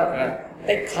সেকশন দরকার।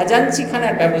 তাই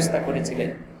খাজানচিখানার ব্যবস্থা করেছিলেন।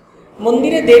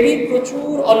 মন্দিরে দেবীর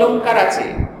প্রচুর অলংকার আছে,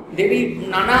 দেবী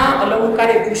নানা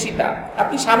অলংকারে ভূষিতা।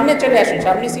 আপনি সামনে চলে আসুন,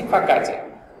 সামনে সিট ফাঁকা আছে,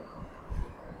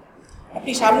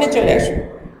 আপনি সামনে চলে আসুন,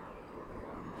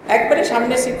 একবারে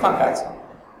সামনে সিট ফাঁকা আছে।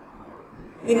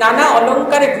 নানা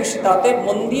অলংকারে ভূষিত, অতএব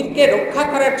মন্দিরকে রক্ষা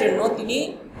করার জন্য তিনি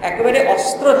একেবারে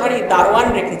অস্ত্রধারী দারোয়ান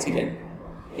রেখেছিলেন।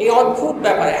 এই অদ্ভুত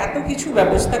ব্যাপারে এত কিছু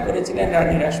ব্যবস্থা করেছিলেন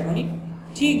রানী রাসমণি।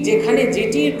 ঠিক যেখানে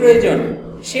যেটির প্রয়োজন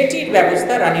সেটির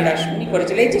ব্যবস্থা রানী রাসমণি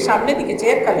করেছিলেন। এই যে সামনে দিকে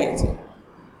চেয়ার খালি আছে,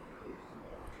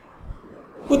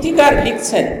 পুথিকার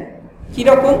লিখছেন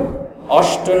কিরকম?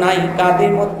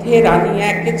 অষ্টনায়িকাদের মধ্যে রানী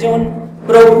একজন,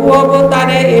 প্রভু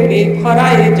অবতারে এবে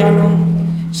ধরায় জনম,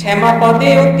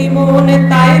 শ্যামাপদে অতি মনে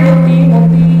তাই রতি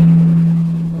মতি।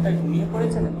 ওটাই ঘুমিয়ে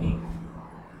পড়েছে নাকি?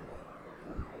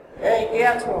 এই কে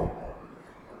আছো?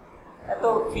 এত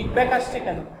ফিডব্যাক আসছে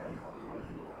কেন?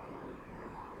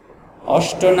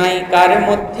 অষ্টনায়িকার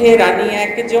মধ্যে রানী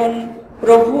একজন,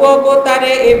 প্রভু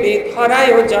অবতারে এবে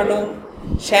ধরায় জনম,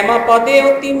 শ্যামাপদে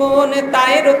অতি মন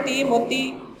তাই রতি মতি,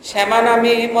 শ্যামা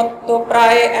নামে মত্ত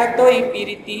প্রায় এতই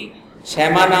প্রীতি,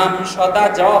 শ্যামা নাম সদা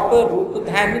জপ রূপ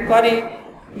ধ্যান করে,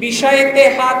 বিষয়েতে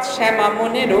হাত শ্যামা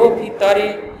মনেরও ভিতরে,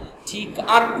 ঠিক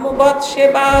আত্মবৎ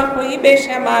সেবা হইবে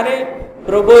শ্যামারে,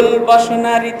 প্রবল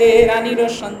বসনা হৃদে রানীর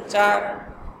সঞ্চার।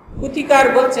 পুথিকার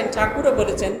বলছেন, ঠাকুরও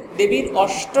বলেছেন, দেবীর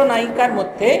অষ্টনায়িকার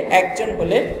মধ্যে একজন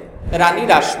হলেন রানী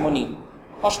রাসমণি।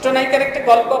 অষ্টনায়িকার একটা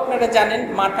গল্প আপনারা জানেন।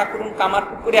 মা ঠাকুরুন কামার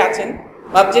পুকুরে আছেন,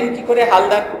 ভাবছেন কি করে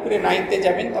হালদার পুকুরে নাইতে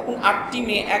যাবেন। তখন 8টি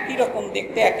মেয়ে একই রকম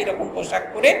দেখতে, একই রকম পোশাক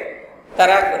পরে,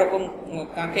 তারা এরকম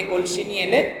কাঁখে কলসি নিয়ে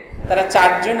এলেন। তারা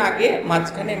 4 জন আগে,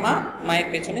 মাঝখানে মা, মায়ের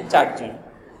পেছনে 4 জন।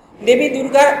 দেবী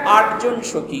দুর্গার 8 জন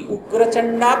সখী,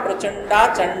 উগ্রচণ্ডা, প্রচণ্ডা,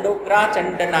 চণ্ডোগ্রা,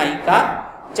 চণ্ডনায়িকা,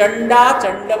 চণ্ডা,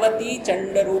 চণ্ডবতী,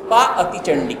 চণ্ডরূপা,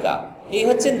 অতিচণ্ডিকা। এই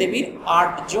হচ্ছেন দেবীর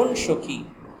 8 জন সখী।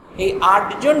 এই 8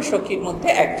 জন সখীর মধ্যে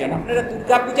একজন। আপনারা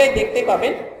দুর্গাপূজায় দেখতে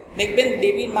পাবেন, দেখবেন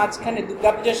দেবীর মাঝখানে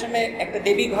দুর্গাপূজার সময় একটা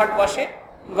দেবী ঘট বসে,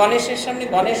 গণেশের সামনে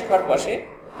গণেশ ঘট বসে,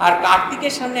 আর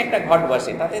কার্তিকের সামনে একটা ঘট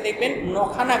বসে। তাতে দেখবেন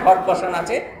 9খানা ঘট বসানো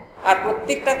আছে, আর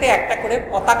প্রত্যেকটাতে একটা করে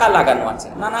পতাকা লাগানো আছে,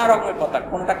 নানা রকমের পতাকা,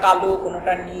 কোনোটা কালো,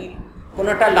 কোনোটা নীল,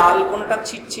 কোনোটা লাল, কোনোটা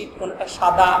ছিটছিট, কোনোটা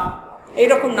সাদা,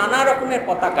 এইরকম নানা রকমের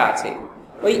পতাকা আছে।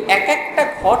 ওই একটা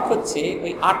ঘট হচ্ছে,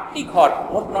 ওই 8টি ঘট,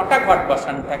 মোট 9টা ঘট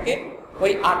বসানো থাকে।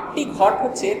 ওই 8টি ঘট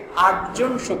হচ্ছে 8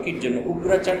 জন সখীর জন্য,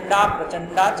 উগ্রচণ্ডা,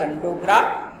 প্রচণ্ডা, চণ্ডোগ্রা,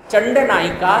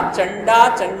 চণ্ডনায়িকা, চণ্ডা,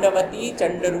 চণ্ডবতী,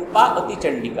 চণ্ডরূপা,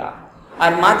 অতিচণ্ডিকা।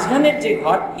 আর মাঝখানের যে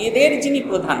ঘট, এদের যিনি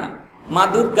প্রধানা মা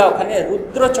দুর্গা ওখানে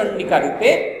রুদ্রচণ্ডিকা রূপে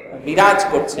বিরাজ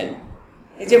করছেন।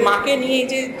 এই যে মাকে নিয়ে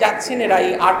যে যাচ্ছেন এরা,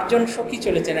 এই 8 জন সখী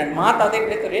চলেছেন, আর মা তাদের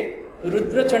ভেতরে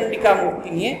রুদ্রচণ্ডিকা মূর্তি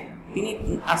নিয়ে তিনি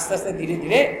আস্তে আস্তে ধীরে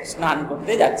ধীরে স্নান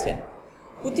করতে যাচ্ছেন।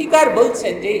 পুথিকার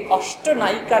বলছেন যে এই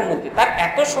অষ্টনায়িকার মধ্যে তার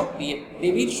এত শক্তি,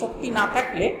 দেবীর শক্তি না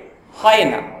থাকলে হয়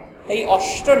না, এই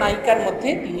অষ্টনায়িকার মধ্যে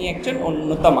তিনি একজন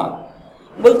অন্যতমা।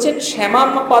 বলছেন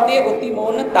শ্যামাম পদে অতি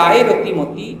মন তাই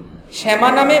রতিমতি, শ্যামা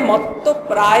নামে মত্ত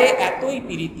প্রায় এতই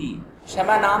প্রীতি।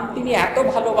 শ্যামা নাম তিনি এত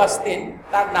ভালোবাসতেন,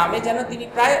 তার নামে যেন তিনি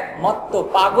প্রায় মত্ত,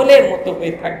 পাগলের মতো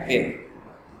হয়ে থাকতেন।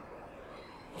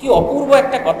 কি অপূর্ব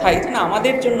একটা কথা, এই জন্য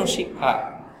আমাদের জন্য শিক্ষা।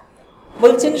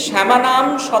 বলছেন শ্যামা নাম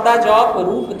সদা জপ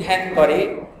রূপ ধ্যান করে,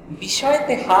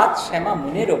 বিষয়তে হাত শ্যামা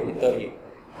মনের ভিতরে।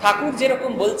 ঠাকুর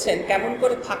যেরকম বলছেন কেমন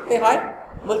করে থাকতে হয়,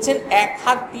 বলছেন এক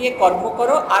হাত দিয়ে কর্ম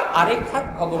করো আর আরেক হাত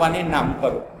ভগবানের নাম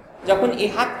করো। যখন এই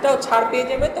হাতটাও ছাড় পেয়ে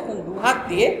যাবে তখন 2 হাত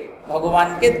দিয়ে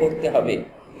ভগবানকে ধরতে হবে।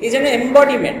 এই জন্য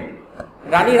এমবডিমেন্ট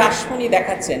রানী রাসমণি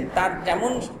দেখাচ্ছেন, তার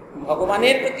যেমন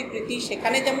ভগবানের প্রতি প্রীতি,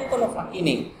 সেখানে যেমন কোনো ফাঁকি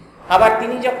নেই, আবার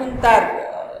তিনি যখন তার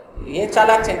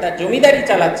চালাচ্ছেন, তার জমিদারি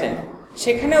চালাচ্ছেন,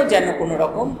 সেখানেও যেন কোনো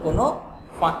রকম কোনো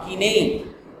ফাঁকি নেই,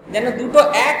 যেন দুটো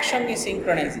একসঙ্গে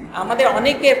সিঙ্ক্রোনাইজিং। আমাদের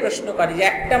অনেকে প্রশ্ন করে যে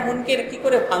একটা মনকে কি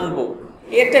করে ভাঙবো,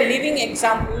 একটা লিভিং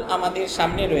এক্সাম্পল আমাদের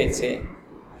সামনে রয়েছে।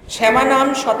 শ্যামা নাম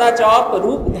সদা জপ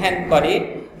রূপ ধ্যান করে,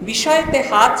 বিষয়তে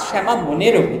হাত শ্যামা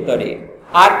মনের ভিতরে।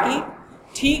 আর কি,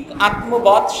 ঠিক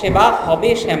আত্মবৎ সেবা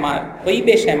হবে শ্যামার,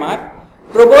 হইবে শ্যামার,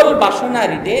 প্রবল বাসনা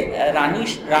হৃদে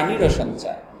রানীর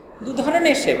সঞ্চার। 2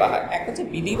 ধরনের সেবা হয়, একটা হচ্ছে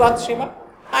বিধিবৎ সেবা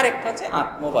আর একটা হচ্ছে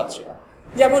আত্মবৎ সেবা।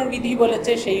 যেমন বিধি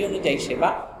বলেছে সেই অনুযায়ী সেবা,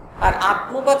 আর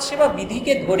আত্মবৎ সেবা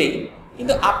বিধিকে ধরেই,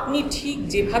 কিন্তু আপনি ঠিক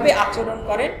যেভাবে আচরণ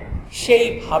করেন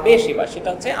সেইভাবে সেবা, সেটা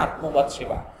হচ্ছে আত্মবৎ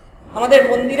সেবা। আমাদের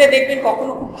মন্দিরে দেখবেন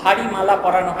কখনো খুব ভারী মালা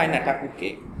পরানো হয় না ঠাকুরকে,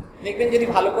 দেখবেন যদি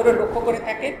ভালো করে লক্ষ্য করে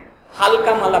থাকে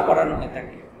হালকা মালা পরানো হয়ে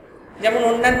থাকে। যেমন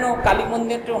অন্যান্য কালী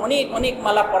মন্দিরে অনেক অনেক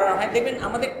মালা পরানো হয়, দেখবেন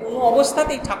আমাদের কোনো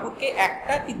অবস্থাতেই ঠাকুরকে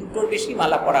 1টা কি 2টোর বেশি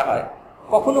মালা পরা হয়,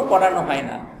 কখনো পরানো হয়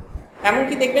না।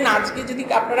 এমনকি দেখবেন আজকে যদি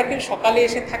আপনারা কেউ সকালে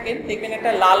এসে থাকেন, দেখবেন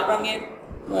একটা লাল রঙের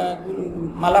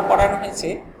মালা পরানো হয়েছে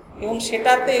এবং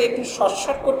সেটাতে একটু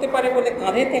শর্টশট করতে পারে বলে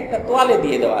কাঁধেতে একটা তোয়ালে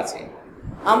দিয়ে দেওয়া আছে।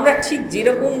 আমরা ঠিক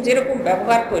যেরকম যেরকম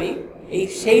ব্যবহার করি, এই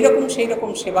সেই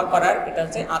রকম সেবা করার, এটা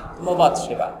হচ্ছে আত্মবৎ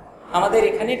সেবা। আমাদের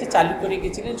এখানে এটা চালু করে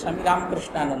গেছিলেন স্বামী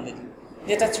রামকৃষ্ণানন্দজি,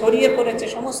 যেটা ছড়িয়ে পড়েছে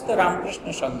সমস্ত রামকৃষ্ণ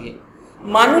সঙ্গে।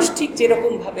 মানুষ ঠিক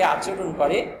যেরকম ভাবে আচরণ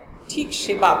করে, ঠিক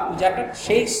সেবা পূজাটা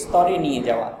সেই স্তরে নিয়ে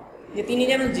যাওয়া, যে তিনি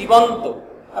যেন জীবন্ত।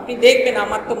 আপনি দেখবেন,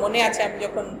 আমার তো মনে আছে আমি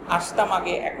যখন আসতাম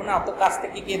আগে, এখন অত কাছ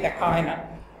থেকে গিয়ে দেখা হয় না,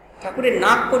 ঠাকুরের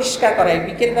নাক পরিষ্কার করায়,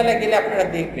 বিকেলবেলা গেলে আপনারা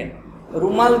দেখবেন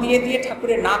রুমাল দিয়ে দিয়ে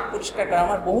ঠাকুরের নাক পরিষ্কার করা।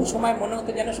 আমার বহু সময় মনে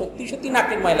হতো যেন সত্যি সত্যি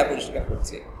নাকের ময়লা পরিষ্কার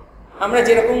করছে। আমরা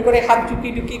যেরকম করে হাত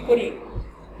ঢুকি করি,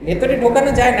 ভেতরে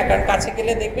ঢোকানো যায় না, কারণ কাছে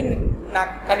গেলে দেখবেন নাক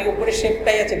খালি ওপরে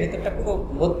শেপটাই আছে, ভেতরটা পুরো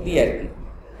ভর্তি আর কি।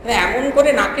 এমন করে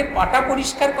নাকের পাটা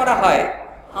পরিষ্কার করা হয়,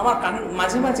 আমার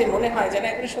মাঝে মাঝে মনে হয় যেন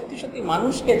এখানে সত্যি সত্যি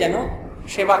মানুষকে যেন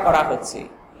সেবা করা হচ্ছে।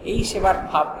 এই সেবার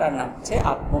ভাবটার নাম হচ্ছে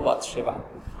আত্মবৎ সেবা।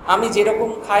 আমি যেরকম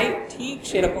খাই ঠিক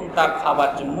সেরকম তার খাবার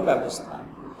জন্য ব্যবস্থা।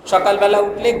 সকালবেলা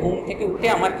উঠলে ঘুম থেকে উঠে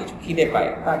আমার কিছু খিদে পায়,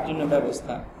 তার জন্য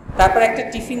ব্যবস্থা। তারপর একটা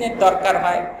টিফিনের দরকার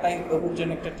হয়, তাই প্রভুর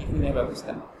জন্য একটা টিফিনের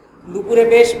ব্যবস্থা। দুপুরে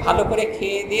বেশ ভালো করে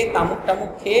খেয়ে দিয়ে তামুক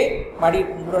টামুক খেয়ে বাড়ির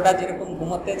বুড়োরা যেরকম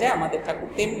ঘুমোতে যায়, আমাদের ঠাকুর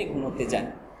তেমনি ঘুমোতে যান।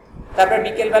 তারপর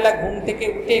বিকেলবেলা ঘুম থেকে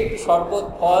উঠে একটু শরবত,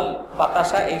 ফল,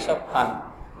 বাতাসা এইসব খান।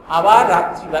 আবার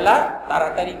রাত্রিবেলা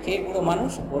তাড়াতাড়ি খেয়ে, বুড়ো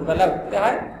মানুষ ভোরবেলা উঠতে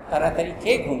হয়, তাড়াতাড়ি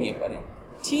খেয়ে ঘুমিয়ে পড়ে।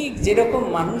 ঠিক যেরকম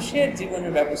মানুষের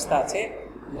জীবনের ব্যবস্থা আছে,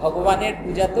 ভগবানের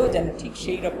পূজাতেও যেন ঠিক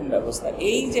সেই রকম ব্যবস্থা।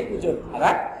 এই যে পুজোর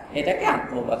ধারা, এটাকে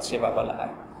আত্মবৎ সেবা বলা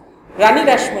হয়। রানী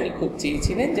রাসমণি খুব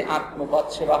চেয়েছিলেন যে আত্মবৎ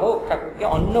সেবা হোক, ঠাকুরকে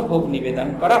অন্ন ভোগ নিবেদন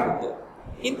করা হতো,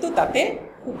 কিন্তু তাতে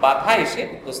খুব বাধা এসে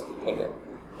উপস্থিত হলো।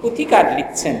 পুথিকার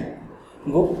লিখছেন,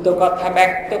 গুপ্ত কথা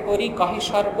ব্যক্ত করি কহে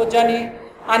সর্বজনে,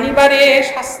 আনিবারে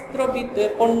শাস্ত্রবিদ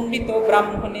পণ্ডিত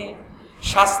ব্রাহ্মণে,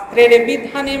 শাস্ত্রের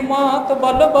বিধানে মত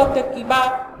বলবৎ কিবা,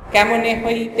 কেমনে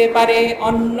হইতে পারে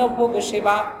অন্ন ভোগ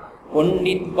সেবা।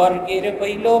 পণ্ডিত বর্গের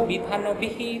হইল বিধান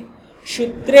বিহিত,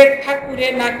 শূদ্রের ঠাকুরে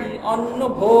নাহি অন্ন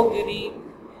ভোগ রীত।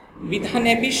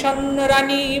 বিধানে বিষণ্ণ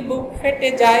রানী বুক ফেটে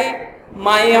যায়,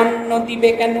 মায়ে অন্ন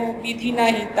দিবে কেন বিধি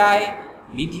নাহি তাই।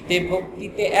 বিধিতে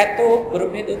ভক্তিতে এত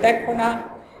প্রভেদ দেখো না,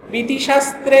 বিধি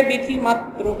শাস্ত্রে বিধি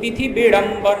মাত্র বিধি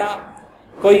বিড়ম্বনা।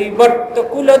 কৈবর্ত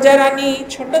কুলজা রানী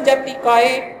ছোট জাতি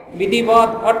কয়, বিধিবৎ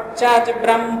ভট্টাচ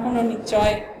ব্রাহ্মণ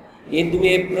নিচয়। এ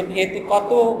দুয়ে প্রভেদ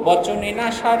কত বচনে না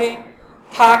সারে,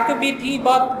 থাক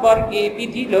বিধিবৎ বর্গে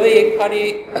বিধি লয়ে ঘরে।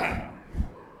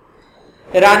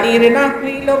 রানীর না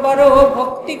হইল বড়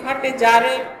ভক্তি ঘটে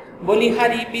যারে,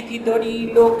 বলিহারি বিধি দরি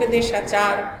লোক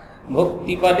দেশাচার।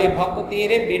 ভক্তি বলে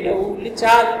ভক্তের বেডৌল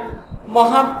চাল,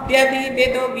 মহাব্যাধি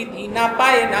বেদ বিধি না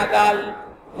পায় নাগাল।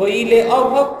 হইলে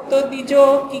অভক্ত দ্বিজ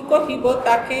কি কহিব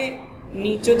তাকে,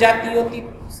 নিচ জাতি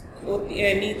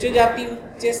নিচ জাতি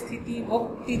উচ্চ স্থিতি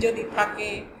ভক্তি যদি থাকে।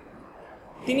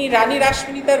 তিনি রানী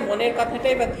রাসমণি তার মনের কথাটা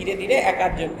এবার ধীরে ধীরে এক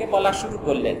একজনকে বলা শুরু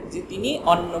করলেন যে তিনি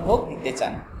অন্নভোগ দিতে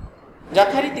চান।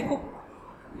 যথারীতি খুব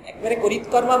একবারে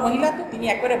করিতকর্মা মহিলা, তো তিনি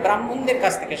একবারে ব্রাহ্মণদের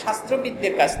কাছ থেকে,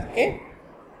 শাস্ত্রবিদদের কাছ থেকে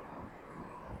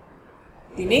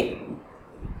তিনি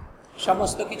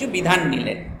সমস্ত কিছু বিধান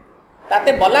নিলেন। তাতে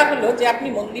বলা হলো যে আপনি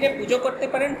মন্দিরে পুজো করতে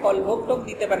পারেন, ফলভোগ টোক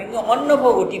দিতে পারেন, কিন্তু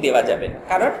অন্নভোগ ওটি দেওয়া যাবে না,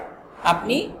 কারণ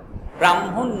আপনি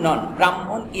ব্রাহ্মণ নন,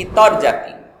 ব্রাহ্মণ ইতর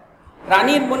জাতি।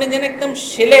 রানীর মনে যেন একদম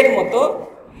শেলের মতো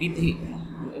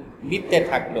বিধতে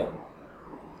থাকলো।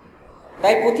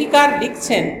 তাই পুথিকার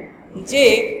লিখছেন যে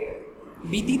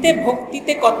বিধিতে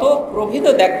ভক্তিতে কত প্রভেদ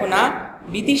দেখো না,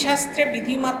 বিধিশাস্ত্রে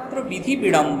বিধিমাত্র বিধি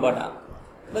বিড়ম্বনা।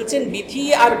 বলছেন বিধি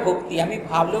আর ভক্তি, আমি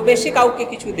ভালোবেসে কাউকে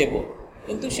কিছু দেব,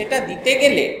 কিন্তু সেটা দিতে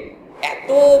গেলে এত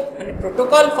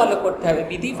প্রোটোকল ফলো করতে হবে,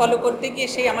 বিধি ফলো করতে গিয়ে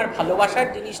সেই আমার ভালোবাসার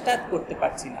জিনিসটা করতে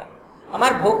পারছি না।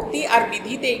 আমার ভক্তি আর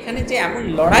বিধিতে এখানে যে এমন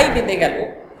লড়াই বেঁধে গেল,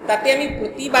 তাতে আমি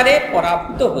প্রতিবারে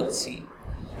পরাভূত হচ্ছি।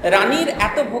 রানীর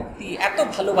এত ভক্তি, এত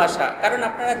ভালোবাসা, কারণ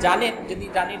আপনারা জানেন, যদি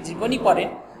রানীর জীবনী পড়েন,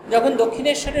 যখন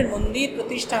দক্ষিণেশ্বরের মন্দির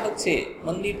প্রতিষ্ঠা হচ্ছে,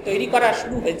 মন্দির তৈরি করা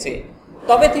শুরু হয়েছে,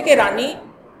 তবে থেকে রানী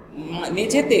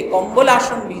মেঝেতে কম্বল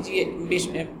আসন ভিজিয়ে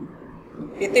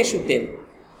পেতে শুতেন।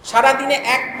 সারাদিনে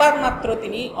একবার মাত্র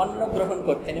তিনি অন্ন গ্রহণ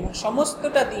করতেন, এবং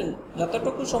সমস্তটা দিন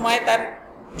যতটুকু সময় তার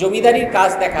জমিদারির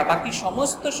কাজ দেখা, বাকি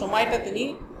সমস্ত সময়টা তিনি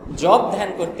জপ ধ্যান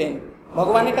করতেন,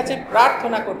 ভগবানের কাছে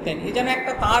প্রার্থনা করতেন। এই যেন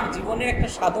একটা তাঁর জীবনের একটা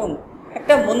সাধন,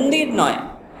 একটা মন্দির নয়,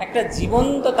 একটা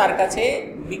জীবন্ত তার কাছে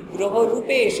বিগ্রহ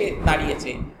রূপে এসে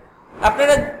দাঁড়িয়েছে।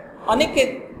 আপনারা অনেকে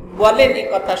বলেন, এই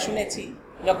কথা শুনেছি,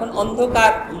 যখন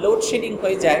অন্ধকার লোডশেডিং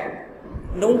হয়ে যায়,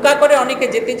 নৌকা করে অনেকে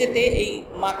যেতে যেতে এই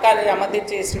মাকালে আমাদের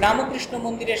যে শ্রীরামকৃষ্ণ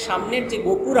মন্দিরের সামনের যে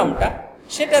গোপুরমটা,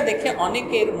 সেটা দেখে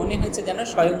অনেকের মনে হয়েছে যেন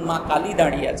স্বয়ং মা কালী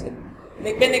দাঁড়িয়ে আছেন।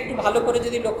 দেখবেন একটু ভালো করে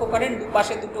যদি লক্ষ্য করেন,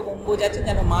 দুপাশে দুটো গম্বুজ আছে,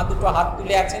 যেন মা দুটো হাত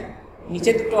তুলে আছেন,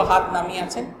 নিচে দুটো হাত নামিয়ে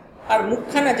আছেন, আর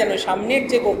মুখখানা যেন সামনের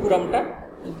যে গোপুরমটা,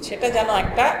 সেটা যেন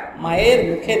একটা মায়ের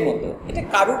মুখের মতো। এটা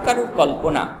কারুর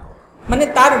কল্পনা, মানে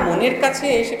তার মনের কাছে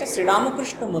সেটা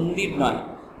শ্রীরামকৃষ্ণ মন্দির নয়,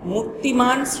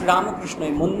 মূর্তিমান শ্রীরামকৃষ্ণ।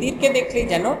 এই মন্দিরকে দেখলেই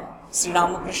যেন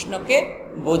শ্রীরামকৃষ্ণকে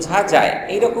বোঝা যায়,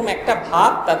 এইরকম একটা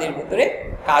ভাব তাদের ভেতরে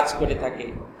কাজ করে থাকে।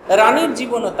 রানীর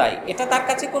জীবনও তাই, এটা তার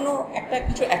কাছে কোনো একটা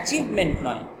কিছু অ্যাচিভমেন্ট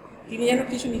নয়, তিনি যেন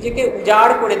কিছু নিজেকে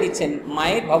উজাড় করে দিচ্ছেন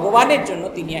মায়ের, ভগবানের জন্য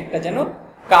তিনি একটা যেন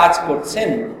কাজ করছেন।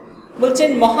 বলছেন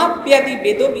মহাব্যাধি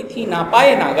বেদবিধি না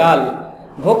পায় নাগাল,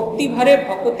 ভক্তি ভরে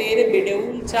ভক্তের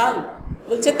বেডেউল চাল।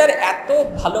 বলছে তার এত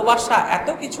ভালোবাসা, এত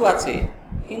কিছু আছে,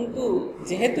 কিন্তু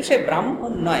যেহেতু সে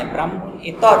ব্রাহ্মণ নয়, ব্রাহ্মণ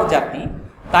ইতর জাতি,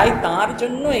 তাই তার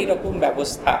জন্য এইরকম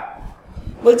ব্যবস্থা।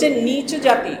 বলছেন নিচ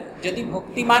জাতি যদি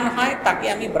ভক্তিমান হয় তাকে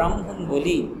আমি ব্রাহ্মণ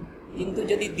বলি, কিন্তু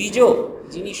যদি দ্বিজ,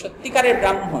 যিনি সত্যিকারের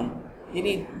ব্রাহ্মণ,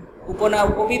 যিনি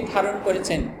উপবিদ ধারণ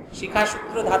করেছেন,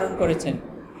 শিখাসূত্র ধারণ করেছেন,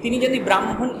 তিনি যদি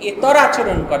ব্রাহ্মণ এতর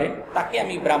আচরণ করেন, তাকে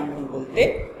আমি ব্রাহ্মণ বলতে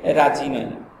রাজি নই।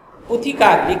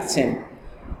 পুথিকার লিখছেন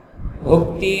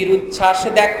ভক্তির উচ্ছ্বাস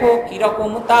দেখো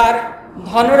কিরকম তার,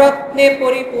 ধনরত্নে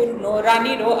পরিপূর্ণ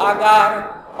রানীরও আগার।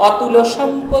 অতুল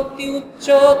সম্পত্তি উচ্চ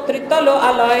ত্রিতল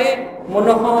আলয়ে,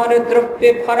 মনোহর দ্রব্যে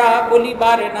ভরা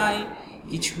বলিবার নাই।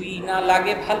 কিছুই না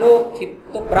লাগে ভালো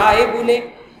ক্ষিপ্ত প্রায় বলে,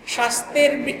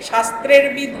 শাস্ত্রের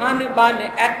বিধান বান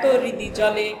এত হৃদি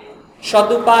চলে।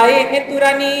 সদুপায়ে হেতু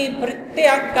রানী ভৃত্যে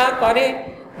আজ্ঞা করে,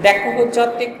 দেখো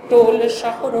যতেক টোল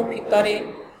শহর ভিতরে।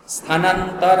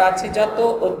 স্থানান্তর আছে যত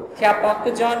অধ্যাপক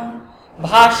জন,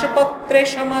 ভাষপত্রে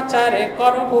সমাচারে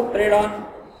করব প্রেরণ।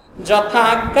 যথা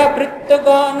আজ্ঞা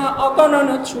ভৃত্যগণ অগণন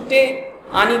ছুটে,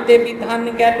 আনিতে বিধান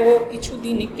গেল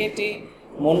কিছুদিন কেটে।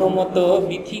 মনোমত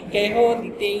বিধি কেহ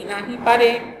দিতেই নাহি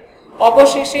পারে,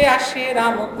 অবশেষে আসে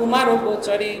রামকুমার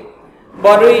গোচরে।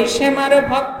 বড়ই শ্যামার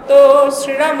ভক্ত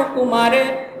শ্রীরামকুমার,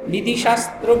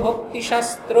 বিধিশাস্ত্র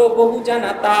ভক্তিশাস্ত্র বহু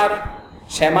জানা তার।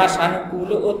 শ্যামা সানুকূল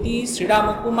অতি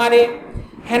শ্রীরামকুমারে,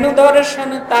 হেন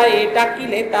দর্শন তাই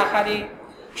ডাকিলে তাহারে।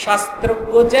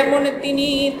 শাস্ত্রজ্ঞ যেমন তিনি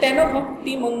তেন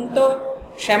ভক্তিমন্ত,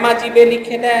 শ্যামা জীবে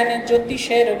লিখে দেন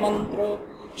জ্যোতিষের মন্ত্র।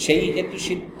 সেই হেতু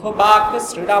সিদ্ধ বাক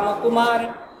শ্রীরামকুমার,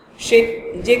 সে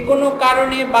যে কোনো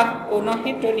কারণে বাক্য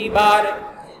নহে টলিবার।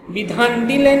 বিধান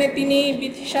দিলেন তিনি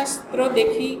বিধিশাস্ত্র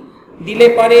দেখি, দিলে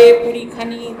পরে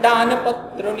পুরীখানি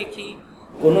দানপত্র লিখি।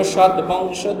 কোন সৎ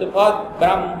বংশোদ্ভব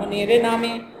ব্রাহ্মণের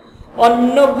নামে,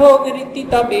 অন্নভোগ রীতি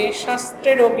তবে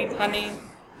শাস্ত্রের বিধানে।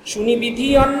 শুনি বিধি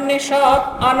অন্বেষক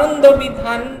আনন্দ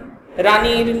বিধান,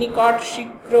 রানীর নিকট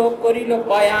শীঘ্র করিল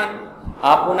পয়ান,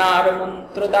 আপনার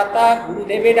মন্ত্রদাতা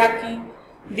গুরুদেবে ডাকি,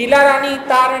 দিলা রানী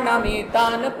তার নামে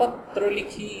দানপত্র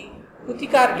লিখি।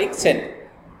 পুথিকার লিখছেন,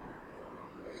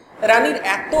 রানীর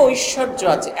এত ঐশ্বর্য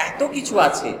আছে, এত কিছু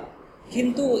আছে,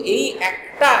 কিন্তু এই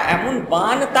একটা এমন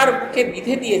বান তার বুকে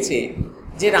বিঁধে দিয়েছে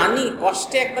যে রানী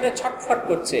কষ্টে একবারে ছটফট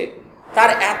করছে।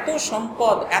 তার এত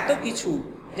সম্পদ, এত কিছু,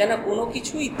 যেন কোনো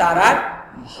কিছুই তার আর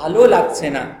ভালো লাগছে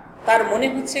না। তার মনে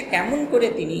হচ্ছে কেমন করে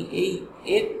তিনি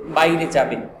এর বাইরে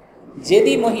যাবেন।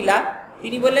 যেদি মহিলা,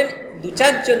 তিনি বললেন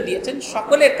 2-4 জন দিয়েছেন,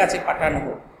 সকলের কাছে পাঠানো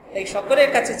হোক। তাই সকলের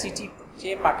কাছে চিঠি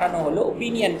চেয়ে পাঠানো হলো,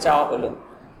 ওপিনিয়ন চাওয়া হলো।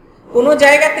 কোনো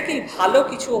জায়গা থেকেই ভালো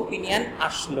কিছু ওপিনিয়ন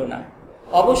আসলো না।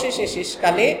 অবশেষে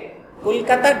শেষকালে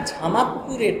কলকাতার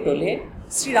ঝামাপুকুরের টোলে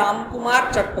শ্রীরামকুমার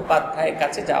চট্টোপাধ্যায়ের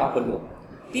কাছে যাওয়া হলো।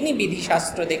 তিনি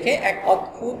বিধিশাস্ত্র দেখে এক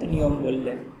অদ্ভুত নিয়ম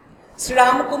বললেন।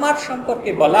 শ্রীরামকুমার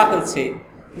সম্পর্কে বলা হয়েছে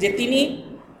যে তিনি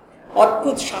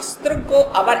অদ্ভুত শাস্ত্রজ্ঞ,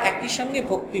 আবার একই সঙ্গে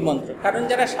ভক্তিমন্ত্র। কারণ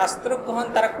যারা শাস্ত্রজ্ঞ হন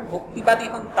তারা খুব ভক্তিবাদী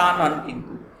হন তা নন,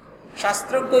 কিন্তু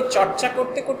শাস্ত্রজ্ঞ চর্চা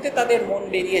করতে করতে তাদের মন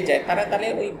বেরিয়ে যায়, তারা তাহলে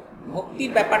ওই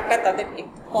ভক্তির ব্যাপারটা তাদের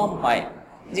একটু কম হয়।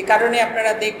 যে কারণে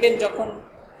আপনারা দেখবেন যখন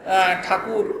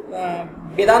ঠাকুর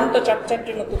বেদান্ত চর্চার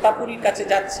জন্য তোতাপুরীর কাছে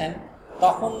যাচ্ছেন,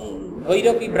 তখন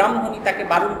ভৈরবী ব্রাহ্মণী তাকে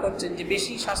বারণ করছেন যে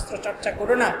বেশি শাস্ত্র চর্চা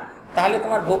করো না, তাহলে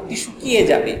তোমার ভক্তি শুকিয়ে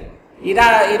যাবে। এরা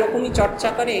এরকমই চর্চা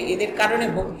করে, এদের কারণে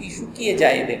ভক্তি শুকিয়ে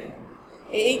যায় এদের।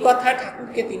 এই কথা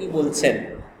ঠাকুরকে তিনি বলছেন।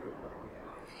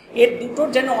 এর দুটোর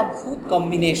যেন অদ্ভুত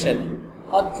কম্বিনেশন।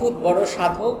 অদ্ভুত বড়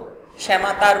সাধক,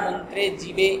 শ্যামাতার মন্ত্রে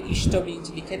জীবে ইষ্টবীজ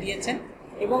লিখে দিয়েছেন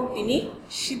এবং তিনি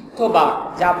সিদ্ধবাক,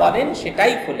 যা বলেন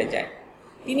সেটাই ফলে যায়।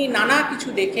 তিনি নানা কিছু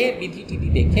দেখে, বিধিটিধি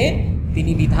দেখে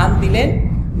তিনি বিধান দিলেন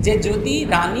যে যদি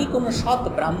রানী কোনো সৎ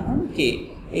ব্রাহ্মণকে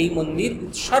এই মন্দির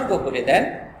উৎসর্গ করে দেন,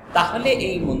 তাহলে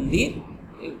এই মন্দির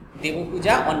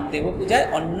দেবপূজায়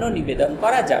অন্ন নিবেদন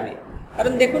করা যাবে।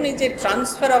 কারণ দেখুন, এই যে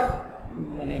ট্রান্সফার অফ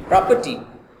প্রপার্টি,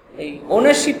 এই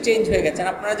ওনারশিপ চেঞ্জ হয়ে গেছেন।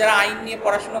 আপনারা যারা আইন নিয়ে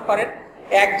পড়াশোনা করেন,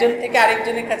 একজন থেকে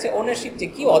আরেকজনের কাছে ওনারশিপ, যে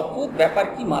কি অদ্ভুত ব্যাপার,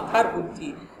 কি মাথার বুদ্ধি।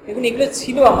 দেখুন, এগুলো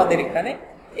ছিল আমাদের এখানে।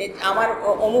 আমার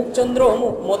অমুকচন্দ্র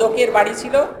অমুক মোদকের বাড়ি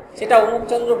ছিল, সেটা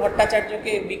অমুকচন্দ্র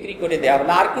ভট্টাচার্যকে বিক্রি করে দেওয়া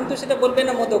হলো। আর কিন্তু সেটা বলবে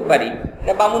না মোদক বাড়ি,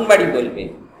 এটা বামুন বাড়ি বলবে।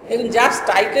 দেখুন, জাস্ট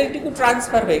টাইটেলটুকু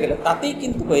ট্রান্সফার হয়ে গেল, তাতেই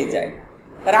কিন্তু হয়ে যায়।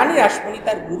 রানী রাসমণি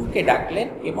তার গুরুকে ডাকলেন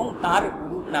এবং তার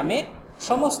গুরুর নামে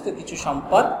সমস্ত কিছু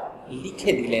সম্পদ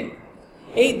লিখে দিলেন।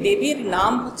 এই দেবীর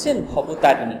নাম হচ্ছেন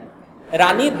ভবতারিণী।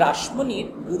 রানীর রাসমণির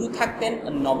গুরু থাকতেন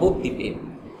নবদ্বীপে।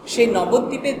 সেই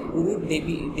নবদ্বীপের গুরুর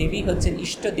দেবী হচ্ছেন,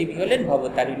 ইষ্ট দেবী হলেন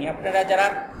ভবতারিণী। আপনারা যারা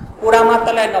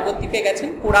পোড়ামাতলায় নবদ্বীপে গেছেন,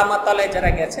 পোড়ামাতলায় যারা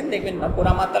গেছেন দেখবেন না,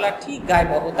 পোড়ামাতলার ঠিক গায়ে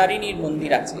ভবতারিণীর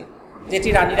মন্দির আছে, যেটি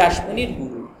রানী রাসমণির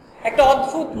গুরু। একটা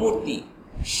অদ্ভুত মূর্তি,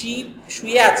 শিব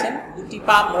শুয়ে আছেন, 2টি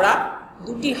পা মোড়া,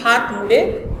 2টি হাত মুড়ে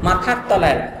মাথার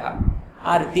তলায় রাখা,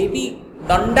 আর দেবী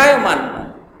দণ্ডায়মান,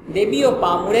 দেবীও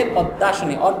পা মুড়ে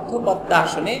পদ্মাসনে, অর্ধ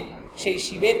পদ্মাসনে সেই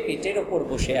শিবের পেটের ওপর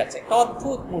বসে আছে। একটা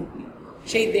অদ্ভুত মূর্তি।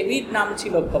 সেই দেবীর নাম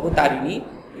ছিল ভবতারিণী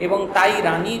এবং তাই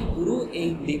রানীর গুরু এই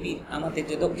দেবীর, আমাদের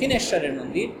যে দক্ষিণেশ্বরের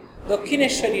মন্দির,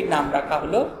 দক্ষিণেশ্বরীর নাম রাখা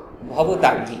হলো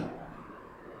ভবতারিণী।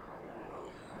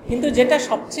 কিন্তু যেটা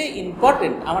সবচেয়ে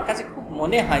ইম্পর্টেন্ট আমার কাছে খুব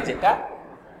মনে হয়,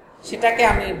 সেটাকে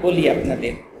আমি বলি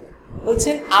আপনাদের।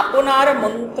 বলছেন, আপনার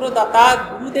মন্ত্রদাতা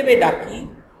গুরুদেবে ডাকি,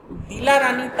 দিলা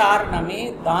রানী তার নামে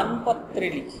দানপত্রে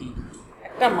লিখি।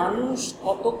 একটা মানুষ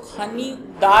কতখানি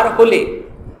উদার হলে,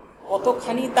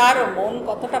 কতখানি তার মন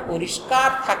কতটা পরিষ্কার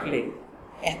থাকলে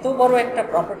এত বড় একটা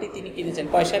প্রপার্টি তিনি কিনেছেন।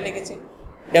 পয়সা লেগেছে,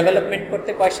 ডেভেলপমেন্ট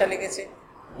করতে পয়সা লেগেছে,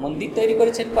 মন্দির তৈরি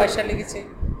করেছেন পয়সা লেগেছে,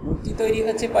 মূর্তি তৈরি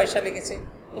হচ্ছে পয়সা লেগেছে,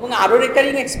 এবং আরও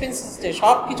রেকারিং এক্সপেন্সেস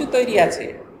সব কিছু তৈরি আছে।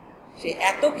 সে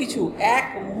এত কিছু এক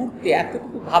মুহূর্তে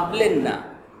এতটুকু ভাবলেন না,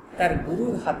 তার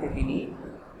গুরুর হাতে তিনি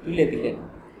তুলে দিলেন।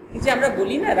 এই যে আমরা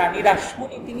বলি না, রানী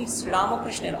রাসমণি তিনি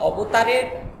শ্রীরামকৃষ্ণের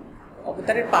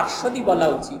অবতারের পার্শ্বদী বলা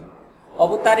উচিত,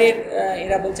 অবতারের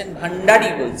এরা বলছেন ভান্ডারী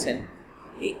বলছেন।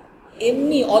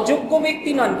 এমনি অযোগ্য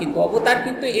ব্যক্তি নন, কিন্তু অবতার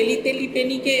কিন্তু এলিতেলি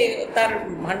পেনিকে তার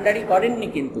ভান্ডারী করেননি।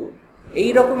 কিন্তু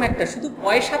এইরকম একটা, শুধু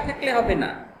পয়সা থাকলে হবে না,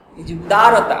 এই যে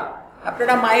উদারতা।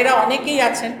 আপনারা মায়েরা অনেকেই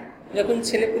আছেন, যখন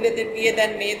ছেলেপুলেদের বিয়ে দেন,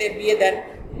 মেয়েদের বিয়ে দেন,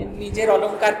 নিজের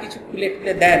অলংকার কিছু খুলে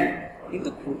খুলে দেন, কিন্তু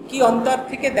কি অন্তর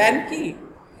থেকে দেন কি?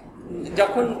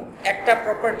 যখন একটা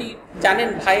প্রপার্টি জানেন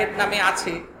ভাইয়ের নামে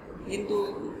আছে, কিন্তু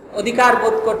অধিকার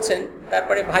বোধ করছেন,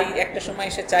 তারপরে ভাই একটা সময়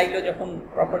এসে চাইলো, যখন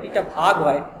প্রপার্টিটা ভাগ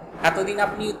হয়, এতদিন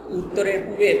আপনি উত্তরের,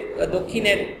 পূবের,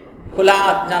 দক্ষিণের খোলা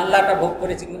জানলাটা ভোগ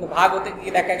করেছেন, কিন্তু ভাগ হতে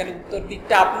গিয়ে দেখা গেল উত্তর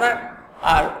দিকটা আপনার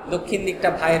আর দক্ষিণ দিকটা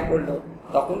ভাইয়ের পড়লো,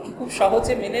 তখন কি খুব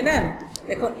সহজে মেনে নেন?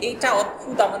 দেখুন, এইটা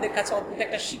অদ্ভুত, আমাদের কাছে অদ্ভুত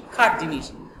একটা শিক্ষার জিনিস।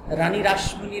 রানী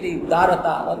রাসমণির এই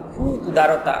উদারতা, অদ্ভুত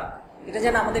উদারতা, এটা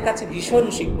যেন আমাদের কাছে ভীষণ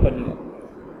শিক্ষণীয়।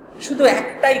 শুধু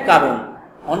একটাই কারণ,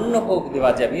 অন্নভোগ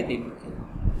দেওয়া যাবে দেবীকে।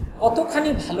 কতখানি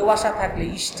ভালোবাসা থাকলে,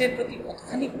 ইষ্টের প্রতি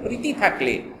কতখানি প্রীতি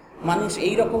থাকলে মানুষ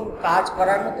এই রকম কাজ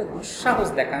করার মতো দুঃসাহস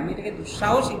দেখায়। আমি এটাকে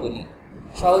দুঃসাহসই বলি।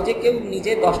 সহজে কেউ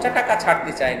নিজে 10টা টাকা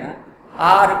ছাড়তে চায় না,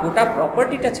 আর গোটা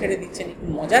প্রপার্টিটা ছেড়ে দিচ্ছেন, একটু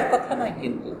মজার কথা নয়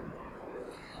কিন্তু।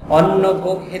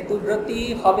 অন্নভোগ হেতু ব্রতী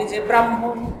হবে যে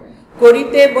ব্রাহ্মণ,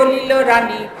 করিতে বলিল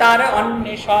রানী তার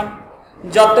অন্বেষণ।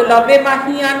 যত লবে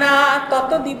মাহিয়ানা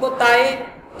তত দিব তায়,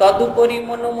 তদুপরি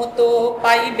মনোমত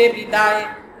পাইবে বিদায়।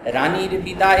 রানীর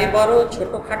বিদায় বড়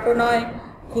ছোটখাটো নয়,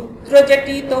 ক্ষুদ্র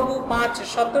যেটি তবু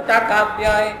 500 টাকা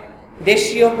ব্যয়।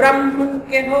 দেশীয় ব্রাহ্মণ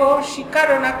কেহ স্বীকার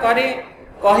না করে,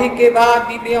 কহে কে বা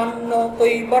দিবে অন্ন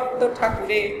কৈবর্ত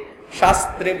ঠাকুরে।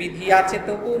 শাস্ত্রে বিধি আছে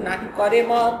তবু নাহি করে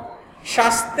মত,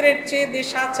 শাস্ত্রের চেয়ে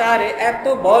দেশাচার এত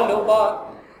বলবৎ।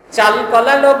 চাল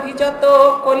কলা লোভী যত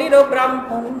কলির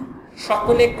ব্রাহ্মণ,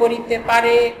 সকলে করিতে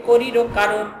পারে করির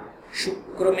কারণ।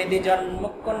 শুক্রমেধে জন্ম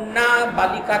কন্যা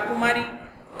বালিকা কুমারী,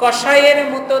 কষায়ের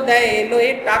মতো দেয়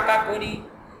লয়ে টাকা করি।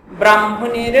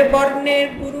 ব্রাহ্মণের বর্ণের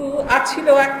গুরু আছিল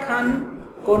একখান,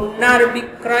 কন্যার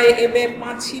বিক্রয় এবে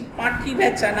পাঁঠি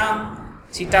বেচা নাম।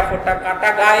 ছিটাফোটা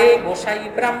কাটা গায়ে গোসাই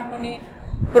ব্রাহ্মণে,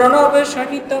 প্রণব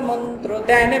সহিত মন্ত্র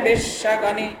দেন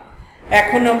বেশ্যাগণে।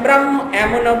 এমন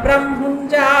ব্রাহ্মণ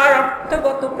যার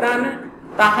অর্থগত প্রাণ,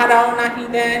 তাহারাও নাহি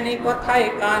দেন এ কথায়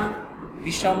কান।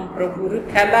 বিষম প্রভুর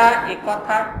খেলা এ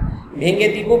কথা ভেঙে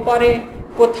দিব পরে,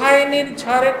 কোথায়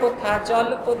নির্ঝরে কোথা জল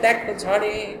তো দেখো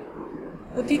ঝরে।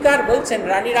 পুথিকার বলছেন,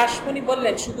 রানী রাসমণি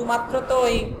বললেন, শুধুমাত্র তো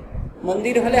ওই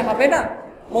মন্দির হলে হবে না,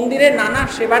 মন্দিরের নানা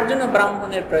সেবার জন্য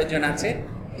ব্রাহ্মণের প্রয়োজন আছে।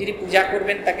 যিনি পূজা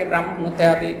করবেন তাকে ব্রাহ্মণ হতে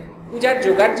হবে, পূজার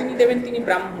জোগাড় যিনি দেবেন তিনি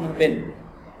ব্রাহ্মণ হবেন,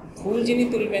 ফুল যিনি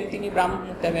তুলবেন তিনি ব্রাহ্মণ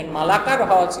হতে হবেন, মালাকার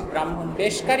হওয়া উচিত ব্রাহ্মণ,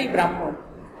 বেশকারী ব্রাহ্মণ,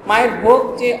 মায়ের ভোগ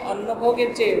যে অন্নভোগের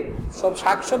যে সব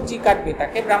শাকসবজি কাটবে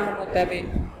তাকে ব্রাহ্মণ হতে হবে,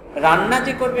 রান্না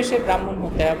যে করবে সে ব্রাহ্মণ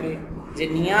হতে হবে, যে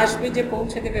নিয়ে আসবে যে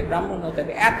পৌঁছে দেবে ব্রাহ্মণ হতে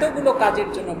হবে। এতগুলো কাজের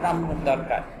জন্য ব্রাহ্মণ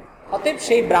দরকার। অতএব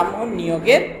সেই ব্রাহ্মণ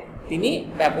নিয়োগের তিনি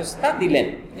ব্যবস্থা দিলেন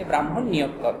যে ব্রাহ্মণ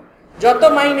নিয়োগ কর, যত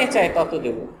মাইনে চায় তত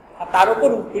দেব, আর তার উপর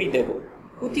উপরি দেব।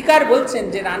 পুথিকার বলছেন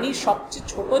যে রানীর সবচেয়ে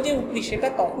ছোট যে উপরি সেটা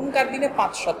তখনকার দিনে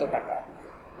 500 টাকা,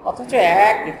 অথচ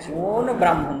একজন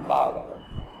ব্রাহ্মণ পাওয়া গেল।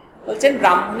 বলছেন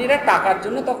ব্রাহ্মণেরা টাকার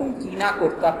জন্য তখন কি না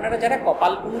করতো। আপনারা যারা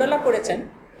কপাল কুণ্ডলা করেছেন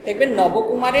দেখবেন,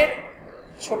 নবকুমারের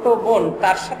ছোট বোন,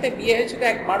 তার সাথে বিয়ে হয়েছিল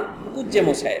একবার মুকুজ্জে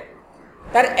মশাইয়ের।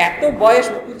 তার এত বয়স,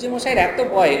 মুকুজ্জে মশাইয়ের এত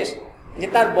বয়স যে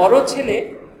তার বড় ছেলে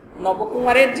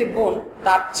নবকুমারের যে বোন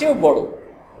তার চেয়েও বড়,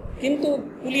 কিন্তু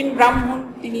কুলীন ব্রাহ্মণ,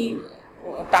 তিনি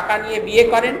টাকা নিয়ে বিয়ে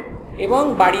করেন এবং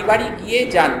বাড়ি বাড়ি গিয়ে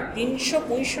যান।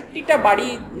 365টা বাড়ি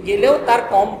গেলেও তার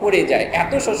কম পড়ে যায়,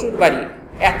 এত শ্বশুর বাড়ি,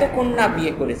 এত কন্যা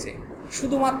বিয়ে করেছে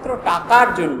শুধুমাত্র টাকার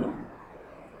জন্য।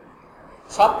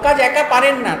 সব কাজ একা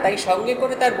পারেন না, তাই সঙ্গে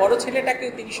করে তার বড়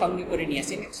ছেলেটাকেও তিনি সঙ্গে করে নিয়ে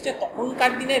আসেন। এটা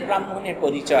তখনকার দিনের ব্রাহ্মণের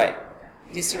পরিচয়,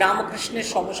 যে শ্রীরামকৃষ্ণের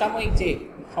সমসাময়িক যে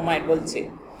সময় বলছে,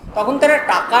 তখন তারা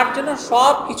টাকার জন্য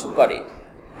সব কিছু করে।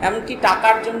 এমনকি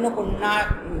টাকার জন্য কন্যা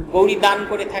গৌরী দান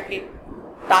করে থাকে,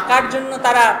 টাকার জন্য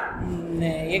তারা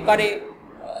করে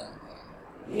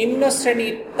নিম্ন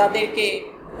শ্রেণীর তাদেরকে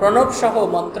প্রণব সহ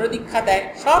মন্ত্র দীক্ষা দেয়,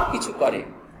 সব কিছু করে।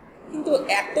 কিন্তু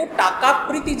এত টাকা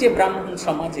প্রীতি যে ব্রাহ্মণ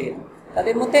সমাজের,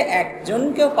 তাদের মধ্যে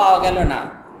একজনকেও পাওয়া গেল না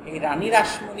এই রানী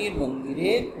রাসমণির মন্দিরে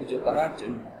পুজো করার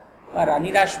জন্য বা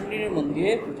রানী রাসমণির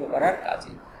মন্দিরে পুজো করার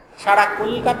কাজে। সারা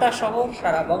কলকাতা শহর,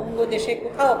 সারা বঙ্গদেশে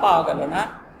কোথাও পাওয়া গেল না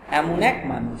এমন এক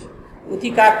মানুষ।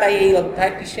 পুথিকার তাই এই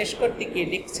অধ্যায়টি শেষ করতে গিয়ে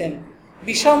লিখছেন,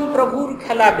 বিষম প্রভুর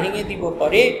খেলা ভেঙে দিব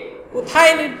পরে,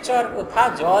 কোথায় নির্ঝর কোথা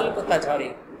জল কোথা ঝরে।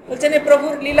 বলছেন এ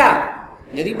প্রভুর লীলা।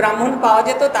 যদি ব্রাহ্মণ পাওয়া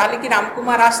যেত তাহলে কি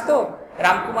রামকুমার আসতো?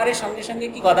 রামকুমারের সঙ্গে সঙ্গে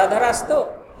কি গদাধর আসতো?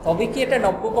 তবে কি এটা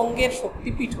নব্যবঙ্গের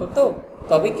শক্তিপীঠ হতো?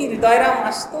 তবে কি হৃদয়রাম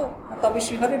আসতো? তবে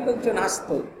শ্রীহরের লোকজন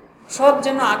আসতো? সব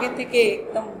যেন আগে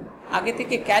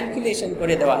থেকে ক্যালকুলেশন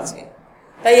করে দেওয়া আছে।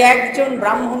 তাই একজন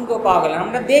ব্রাহ্মণকেও পাওয়া গেল।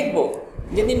 আমরা দেখব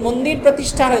যেদিন মন্দির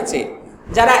প্রতিষ্ঠা হয়েছে,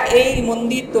 যারা এই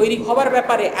মন্দির তৈরি হবার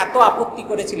ব্যাপারে এত আপত্তি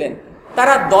করেছিলেন,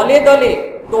 তারা দলে দলে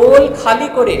টোল খালি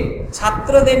করে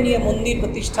ছাত্রদের নিয়ে মন্দির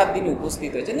প্রতিষ্ঠার দিনে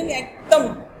উপস্থিত হয়েছে। একদম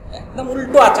একদম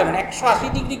উল্টো আচরণ, 180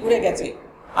 ডিগ্রি ঘুরে গেছে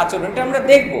আচরণটা আমরা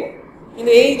দেখব।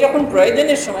 কিন্তু এই যখন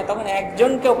প্রয়োজনের সময়, তখন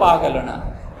একজনকেও পাওয়া গেল না।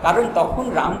 কারণ তখন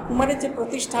রামকুমারের যে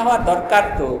প্রতিষ্ঠা হওয়ার দরকার,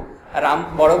 তো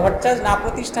বড় ভট্টাচ না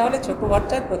প্রতিষ্ঠা হলে ছোট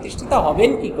ভট্টাচ প্রতিষ্ঠিত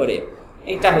হবেন কি করে,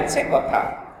 এটা হচ্ছে কথা।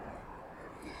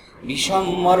 বিষম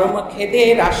মরম খেদে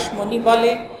রাসমণি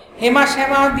বলে, হেমা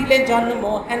শ্যামা দিলে জন্ম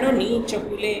হেন নীচ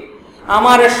কুলে।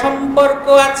 আমার সম্পর্ক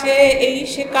আছে এই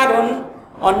সে কারণ,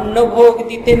 অন্নভোগ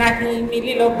দিতে নাহি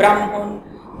মিলিল ব্রাহ্মণ।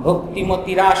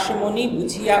 ভক্তিমতী রাসমণি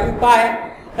বুঝিয়া উপায়,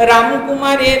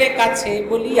 রামকুমারের কাছে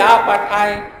বলিয়া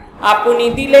পাঠায়, আপনি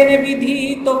দিলেন বিধি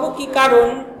তবু কি কারণ,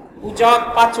 পূজক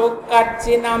পাচক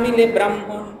কার্যে না মিলে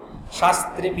ব্রাহ্মণ,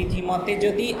 শাস্ত্রে বিধি মতে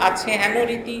যদি আছে হেন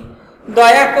রীতি,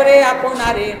 দয়া করে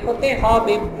আপনারে হতে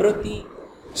হবে ব্রতী।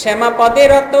 শ্যামাপদে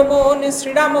রত মন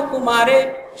শ্রীরাম কুমারে,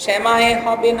 শ্যামায়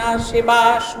হবে না সেবা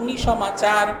শুনি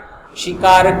সমাচার,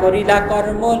 স্বীকার করিলা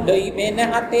কর্ম লইবেন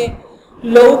হাতে,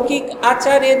 লৌকিক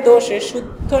আচারে দোষে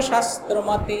শুদ্ধ শাস্ত্র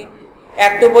মতে।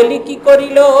 এত বলি কি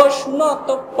করিল শুনত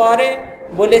পরে,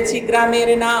 বলেছি গ্রামের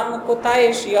নাম কোথায়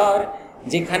শিয়র,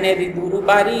 যেখানে ঋদুর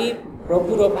বাড়ি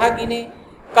প্রভুর ভাগিনে,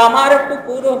 কামার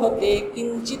পুকুর হতে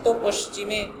কিঞ্চিত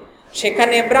পশ্চিমে,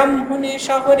 সেখানে ব্রাহ্মণে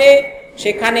শহরে,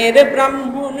 সেখানের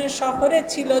ব্রাহ্মণ শহরে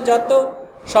ছিল যত,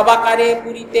 সবাকারে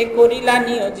পুরীতে করিলা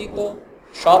নিয়োজিত,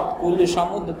 সৎকুল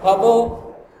সমুদ্ভব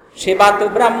সেবাত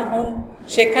ব্রাহ্মণ,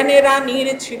 সেখানে রানীর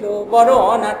ছিল বড়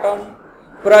অনাটন,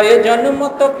 প্রয়োজন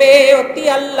মতো পেয়ে অতি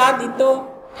আহ্লাদিত,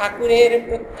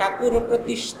 ঠাকুর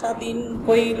প্রতিষ্ঠা দিন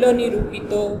হইল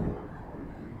নিরূপিত।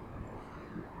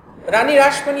 রানী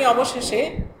রাসমণি অবশেষে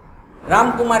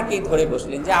রামকুমারকেই ধরে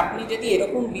বসলেন যে আপনি যদি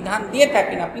এরকম বিধান দিয়ে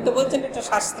থাকেন, আপনি তো বলছেন এটা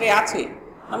শাস্ত্রে আছে,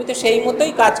 আমি তো সেই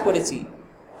মতোই কাজ করেছি,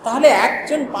 তাহলে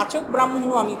একজন পাচক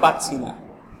ব্রাহ্মণও আমি পাচ্ছি না,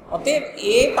 অতএব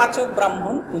এ পাচক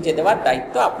ব্রাহ্মণ খুঁজে দেওয়ার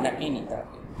দায়িত্ব আপনাকেই নিতে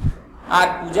হবে, আর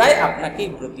পূজায় আপনাকেই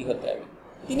ব্রতী হতে হবে।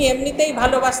 তিনি এমনিতেই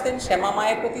ভালোবাসতেন, শ্যামা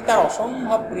মায়ের প্রতি তার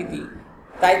অসম্ভব প্রীতি,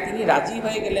 তাই তিনি রাজি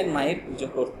হয়ে গেলেন মায়ের পুজো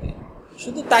করতে।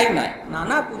 শুধু তাই নয়,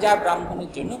 নানা পূজা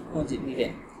ব্রাহ্মণের জন্য খোঁজ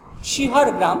নিলেন। শিহর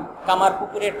গ্রাম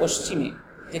কামারপুকুরের পশ্চিমে,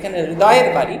 যেখানে হৃদয়ের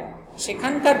বাড়ি,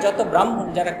 সেখানকার যত ব্রাহ্মণ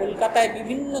যারা কলকাতায়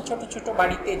বিভিন্ন ছোট ছোট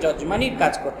বাড়িতে যজমানির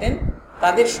কাজ করতেন,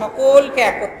 তাদের সকলকে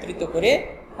একত্রিত করে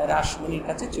রাসমণির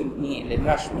কাছে নিয়ে এলেন,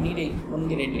 রাসমণির এই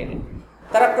মন্দিরে নিয়ে এলেন।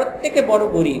 তারা প্রত্যেকে বড়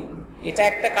গরিব, এটা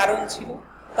একটা কারণ ছিল।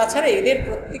 তাছাড়া এদের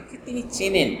প্রত্যেককে তিনি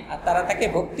চেনেন আর তারা তাকে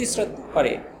ভক্তি শ্রদ্ধা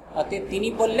করে, অতএব তিনি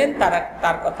বললেন তারা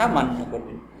তার কথা মান্য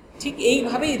করবেন। ঠিক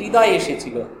এইভাবেই হৃদয়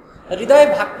এসেছিল। হৃদয়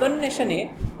ভাগ্যান্বেষণে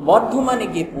বর্ধমানে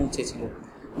গিয়ে পৌঁছেছিল।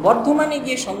 বর্ধমানে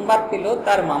গিয়ে সংবাদ পেল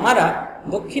তার মামারা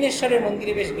দক্ষিণেশ্বরের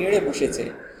মন্দিরে বেশ গেড়ে বসেছে।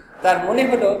 তার মনে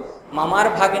হলো মামার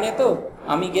ভাগ্নে তো,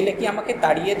 আমি গেলে কি আমাকে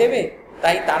তাড়িয়ে দেবে,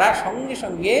 তাই তারা সঙ্গে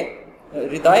সঙ্গে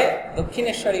হৃদয়ে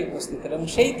দক্ষিণেশ্বরে উপস্থিত হল। এবং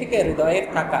সেই থেকে হৃদয়ের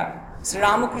থাকা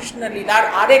শ্রীরামকৃষ্ণ লীলার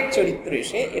আরেক চরিত্র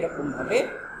এসে এরকমভাবে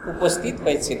উপস্থিত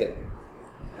হয়েছিল।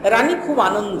 রানী খুব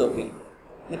আনন্দ পেল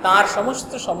যে তাঁর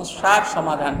সমস্ত সমস্যার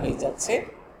সমাধান হয়ে যাচ্ছে,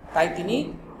 তাই তিনি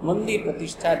মন্দির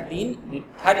প্রতিষ্ঠার দিন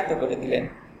নির্ধারিত করে দিলেন।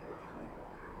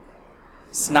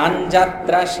 স্নান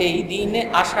যাত্রা সেই দিন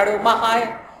আষাঢ় মাহায়,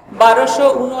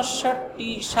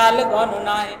 1259 সাল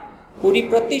গণনায়, পুরী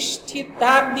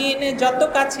প্রতিষ্ঠিতার দিন যত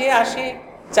কাছে আসে,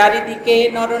 চারিদিকে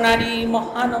নরনারী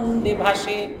মহানন্দে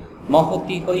ভাসে,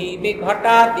 মহতি হইবে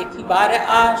ঘটা দেখিবার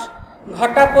আস,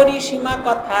 ঘটা পরিসীমা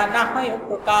কথা না হয়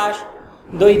প্রকাশ,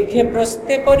 দৈর্ঘ্যে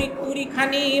প্রস্থে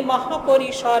কুড়িখানি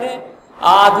মহাপরিসরে,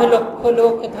 আধ লক্ষ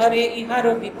লোক ধরে ইহার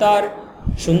ভিতর,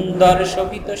 সুন্দর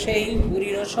শোভিত সেই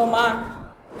পুরীর সমান,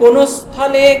 কোন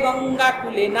স্থলে গঙ্গা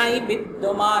কূলে নাই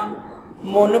বিদ্যমান,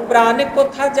 মন প্রাণ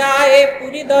কোথা যায়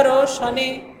পুরী দর্শনে,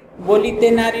 বলিতে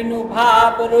নারীনু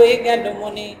ভাব রয়ে গেল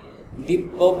মনে,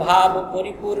 দিব্য ভাব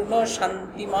পরিপূর্ণ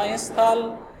শান্তিময় স্থল,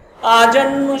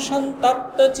 আজন্ম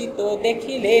সন্তপ্ত চিত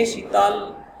দেখিলে শীতল,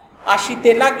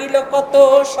 আসিতে লাগিল কত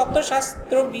শত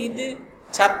শাস্ত্রবিদ,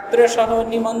 ছাত্র সহ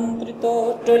নিমন্ত্রিত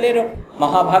টোলের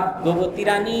মহাভাগ্যবতী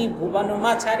রানী ভুবন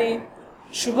মাঝারে,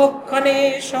 শুভক্ষণে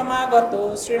সমাগত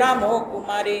শ্রীরাম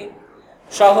কুমারে,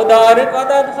 সহদর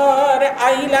গদাধর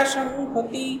আইলা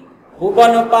সংহতি,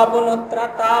 ভুবন পাবন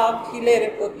ত্রাতা অখিলের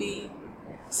প্রতি।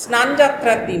 স্নান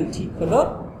যাত্রার দিন ঠিক হলো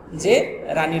যে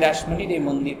রানী রাসমণির এই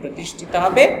মন্দির প্রতিষ্ঠিত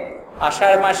হবে।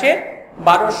 আষাঢ় মাসের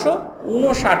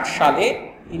 1259 সালে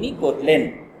তিনি করলেন।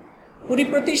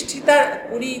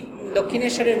 পুরী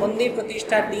দক্ষিণেশ্বরের মন্দির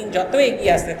প্রতিষ্ঠার দিন যত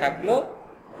এগিয়ে আসতে থাকলো,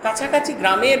 কাছাকাছি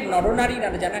গ্রামের নরনারীরা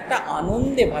যেন একটা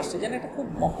আনন্দে ভাসছে, যেন একটা খুব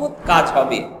মহৎ কাজ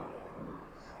হবে।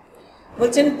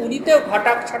 বলছেন পুরীতেও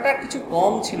ঘটা ছটার কিছু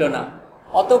কম ছিল না,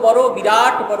 অত বড়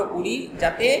বিরাট বড় পুরী,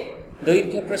 যাতে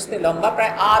দৈর্ঘ্য প্রস্থে লম্বা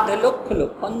প্রায় আধ লক্ষ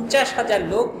লোক, 50,000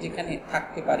 লোক যেখানে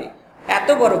থাকতে পারে, এত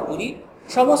বড় পুরী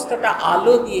সমস্তটা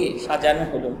আলো দিয়ে সাজানো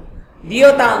হলো।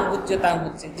 দিয়তাং উজ্জতাং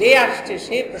হচ্ছে, যে আসছে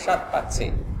সে প্রসাদ পাচ্ছে,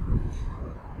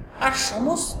 আর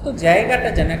সমস্ত জায়গাটা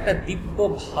যেন একটা দিব্য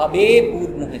ভাবে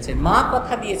পূর্ণ হয়েছে। মা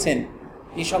কথা দিয়েছেন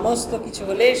এই সমস্ত কিছু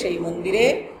হলে সেই মন্দিরে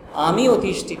আমি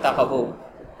অধিষ্ঠিতা হব,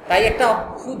 তাই একটা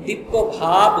অদ্ভুত দিব্য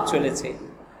ভাব চলেছে।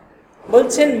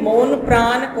 বলছেন মন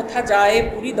প্রাণ কোথা যায়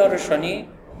পুরী দর্শনে,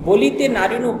 বলিতে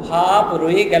নারীনু ভাব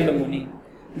রয়ে গেল মনে,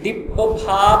 দিব্য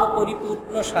ভাব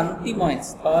পরিপূর্ণ শান্তিময়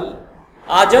স্থল,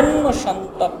 আজন্ম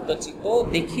সন্তপ্ত চিত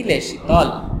দেখিলে শীতল।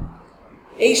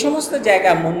 এই সমস্ত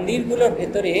জায়গা মন্দিরগুলোর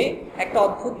ভেতরে একটা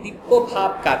অদ্ভুত দিব্য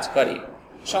ভাব কাজ করে।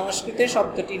 সংস্কৃতে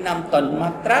শব্দটির নাম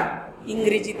তন্মাত্রা,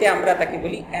 ইংরেজিতে আমরা তাকে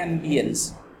বলি অ্যাম্বিয়েন্স।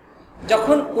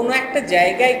 যখন কোনো একটা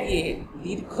জায়গায় গিয়ে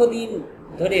দীর্ঘদিন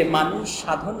ধরে মানুষ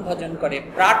সাধন ভজন করে,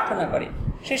 প্রার্থনা করে,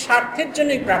 সে স্বার্থের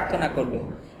জন্যই প্রার্থনা করবে,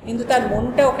 কিন্তু তার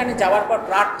মনটা ওখানে যাওয়ার পর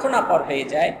প্রার্থনা পর হয়ে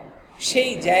যায়,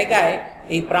 সেই জায়গায়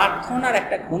এই প্রার্থনার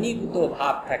একটা ঘনীভূত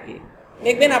ভাব থাকে।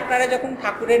 দেখবেন আপনারা যখন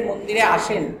ঠাকুরের মন্দিরে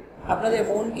আসেন, আপনাদের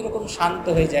মন কিরকম শান্ত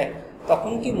হয়ে যায়।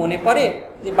 তখন কি মনে পড়ে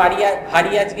যে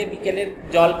ভারী আজকে বিকেলের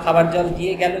জল, খাবার জল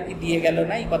দিয়ে গেল কি দিয়ে গেল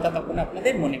না, এই কথা তখন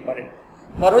আপনাদের মনে পড়ে।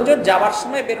 বড়জোর যাওয়ার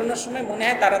সময়, বেরোনোর সময় মনে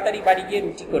হয় তাড়াতাড়ি বাড়ি গিয়ে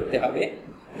রুটি করতে হবে,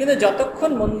 কিন্তু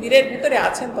যতক্ষণ মন্দিরের ভিতরে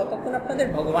আছেন ততক্ষণ আপনাদের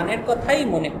ভগবানের কথাই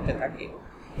মনে হতে থাকে।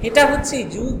 এটা হচ্ছে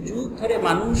যুগ যুগ ধরে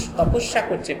মানুষ তপস্যা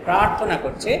করছে, প্রার্থনা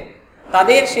করছে,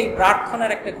 তাদের সেই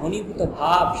প্রার্থনার একটা ঘনীভূত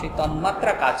ভাব, সেই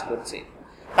তন্মাত্রা কাজ করছে।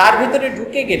 তার ভিতরে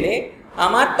ঢুকে গেলে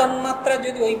আমার তন্মাত্রা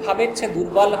যদি ওই ভাবের চেয়ে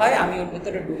দুর্বল হয়, আমি ওর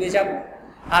ভিতরে ডুবে যাব,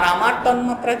 আর আমার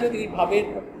তন্মাত্রা যদি ওই ভাবের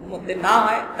মধ্যে না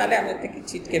হয়, তাহলে আমি ওর থেকে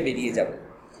ছিটকে বেরিয়ে যাব।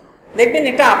 দেখবেন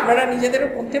এটা আপনারা নিজেদের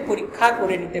মধ্যে পরীক্ষা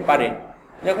করে নিতে পারেন।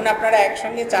 যখন আপনারা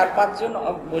একসঙ্গে 4-5 জন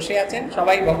বসে আছেন,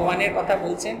 সবাই ভগবানের কথা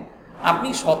বলছেন, আপনি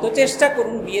শত চেষ্টা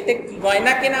করুন, বিয়েতে কি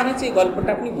গয়না কেনা হয়েছে এই গল্পটা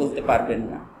আপনি বলতে পারবেন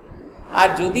না। আর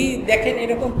যদি দেখেন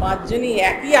এরকম 5 জনই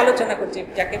একই আলোচনা করছে,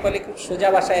 যাকে বলে খুব সোজা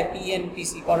ভাষায়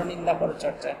পিএনপিসি, পরনিন্দা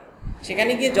পরচর্চা,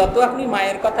 সেখানে গিয়ে যত আপনি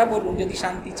মায়ের কথা বলুন, যদি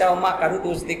শান্তি চাও মা, কারো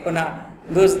দোষ দেখো না,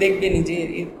 দোষ দেখবে নিজে,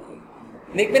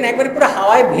 দেখবেন একবারে পুরো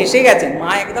হাওয়ায় ভেসে গেছে,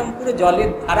 মা একদম পুরো জলের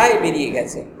ধারায় বেরিয়ে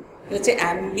গেছে। হচ্ছে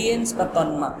অ্যাম্বিয়েন্স বা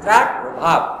তন্মাত্রার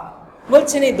প্রভাব।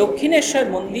 বলছেন এই দক্ষিণেশ্বর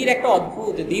মন্দির একটা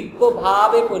অদ্ভুত দিব্য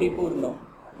ভাবে পরিপূর্ণ।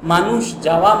 মানুষ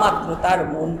যাওয়া মাত্র তার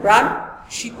মন প্রাণ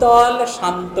শীতল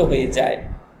শান্ত হয়ে যায়।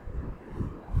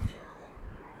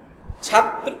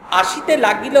 আসিতে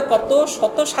লাগিল কত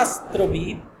শত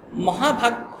শাস্ত্রবিদ,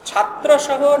 মহাভাগ ছাত্র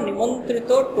সহ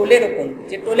নিমন্ত্রিত টোলের পণ্ডিত।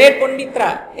 যে টোলের পণ্ডিতরা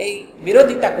এই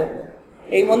বিরোধিতা করলো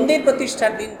এই মন্দির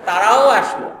প্রতিষ্ঠার দিন, তারাও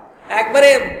আসলো, একবারে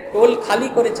টোল খালি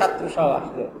করে ছাত্র সহ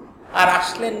আসলো। আর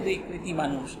আসলেন 2 কৃতি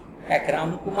মানুষ, এক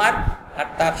রামকুমার আর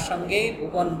তার সঙ্গে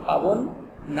ভুবন পাবন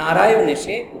নারায়ণ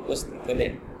এসে উপস্থিত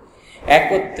হলেন।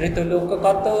 একত্রিত লোক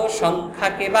কত সংখ্যা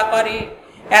কেবা করে,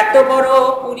 এত বড়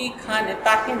পুরী খান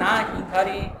তাকে নাহি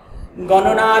ধরে।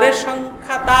 গণনার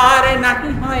সংখ্যা তার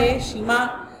নাহি হয় সীমা,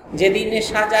 যেদিনে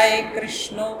সাজায়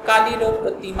কৃষ্ণ কালীর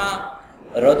প্রতিমা।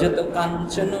 রজত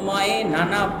কাঞ্চনময়ে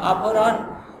নানা আভরণ,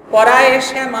 পরায়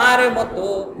শ্যামার মতো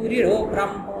পুরীর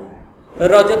ব্রাহ্মণ।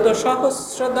 রজত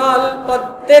সহস্র দল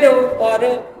পদ্মের পর,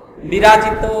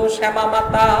 বিরাজিত শ্যামা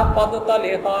মাতা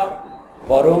পদতলে হর।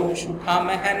 পরম সুঠাম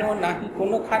হেন নাহি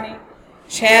কোনখানে,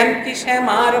 শ্যাম কি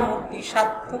শ্যামার মূর্তি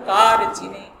সাধ্যকার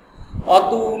চিনে।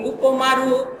 অতুল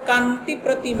উপমারূপ কান্তি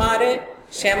প্রতিমার,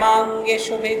 শ্যামাঙ্গে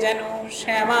শোভে যেন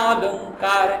শ্যামা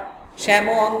অলঙ্কার। শ্যাম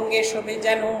অঙ্গে শোভে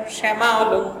যেন শ্যামা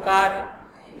অলঙ্কার।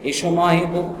 এ সময়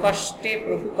বহু কষ্টে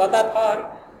প্রভু গদাধর,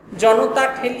 জনতা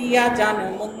ঠেলিয়া যান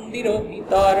মন্দির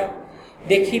ভিতর।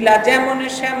 দেখিলা যেমন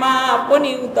শ্যামা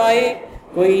আপনি উদয়ে,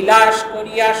 কৈলাস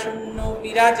করিয়া শূন্য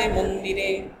বিরাজে মন্দিরে।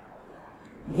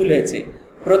 ভুলেছে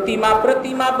প্রতিমা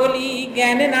প্রতিমা বলি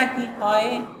জ্ঞান নাহি হয়,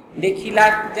 দেখিলা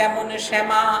যেমন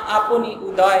শ্যামা আপনি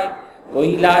উদয়।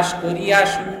 কৈলাস করিয়া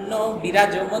শূন্য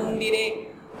বিরাজ মন্দিরে,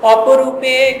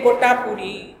 অপরূপে গোটা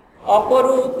পুরী,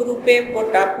 অপরূপ রূপে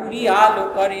গোটা পুরী আলো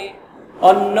করে।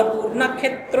 অন্নপূর্ণা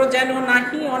ক্ষেত্র যেন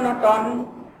নাহি অনটন,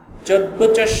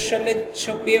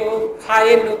 14 পেয়েও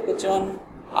খায় লোকজন।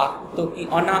 আহুত কি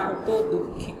অনাহুত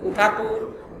দুঃখী কুঠাকুর,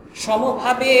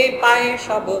 সমভাবে পায়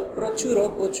সব প্রচুর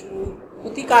প্রচুর।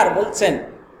 অধিকার বলছেন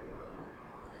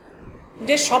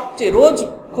যে সবচেয়ে রোজ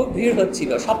খুব ভিড়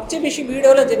হচ্ছিল, সবচেয়ে বেশি ভিড়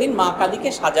হলো যেদিন মা কালীকে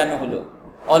সাজানো হলো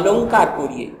অলংকার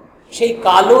করিয়ে। সেই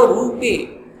কালো রূপে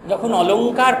যখন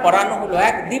অলংকার পরানো হলো,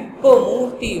 এক দিব্য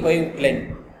মূর্তি হয়ে উঠলেন।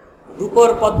 রূপর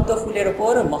পদ্ম ফুলের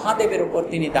ওপর মহাদেবের ওপর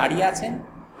তিনি দাঁড়িয়ে আছেন,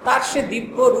 তার সে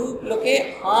দিব্য রূপ লোকে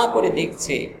হাঁ করে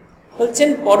দেখছে। বলছেন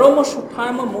পরম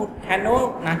সুঠাম হেন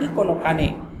নাহি কোনোখানে,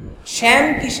 শ্যাম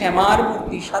কি শ্যামার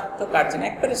মূর্তি সাধ্যকার চিনে।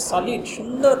 একবারে সলিড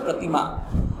সুন্দর প্রতিমা,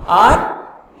 আর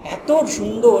এত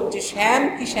সুন্দর যে শ্যাম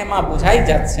কি শ্যামা বোঝাই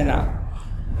যাচ্ছে না।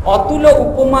 অতুল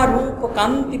উপমা রূপ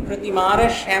কান্তি প্রতিমার,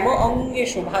 শ্যাম অঙ্গে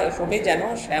শোভে যেন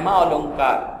শ্যামা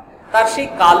অলঙ্কার। তার সেই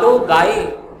কালো গায়ে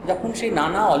যখন সেই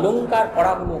নানা অলঙ্কার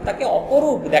পরা হলো, তাকে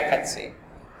অপরূপ দেখাচ্ছে।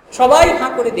 সবাই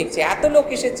হাঁ করে দেখছে, এত লোক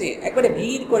এসেছে, একবারে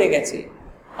ভিড় করে গেছে।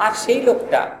 আর সেই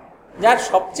লোকটা যার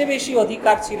সবচেয়ে বেশি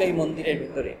অধিকার ছিল এই মন্দিরের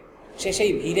ভেতরে, সে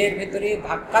সেই ভিড়ের ভেতরে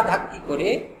ধাক্কা ধাক্কি করে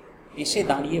এসে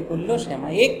দাঁড়িয়ে পড়লো শ্যামা,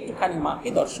 একটুখানি মাকে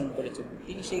দর্শন করেছিল।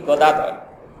 তিনি সেই গদাধর,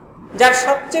 যার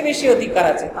সবচেয়ে বেশি অধিকার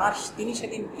আছে, তিনি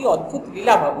সেদিন কি অদ্ভুত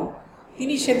লীলা ভাবুন।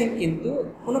 তিনি সেদিন কিন্তু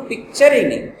কোনো পিকচারেই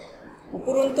নেই।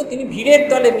 উপরন্তু তিনি ভিড়ের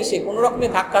দলে মিশে কোনো রকমে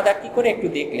ধাক্কাধাক্কি করে একটু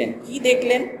দেখলেন। কি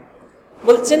দেখলেন?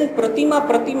 বলছেন, প্রতিমা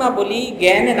প্রতিমা বলি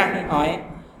জ্ঞান নাহি হয়,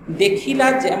 দেখিলা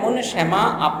যেমন শ্যামা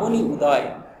আপনি উদয়।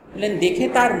 বললেন, দেখে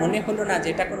তার মনে হলো না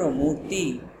যেটা কোনো মূর্তি,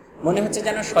 মনে হচ্ছে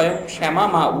যেন স্বয়ং শ্যামা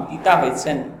মা উদিতা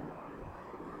হয়েছেন।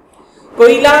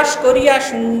 কৈলাস করিয়া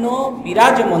শূন্য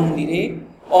বিরাজ মন্দিরে,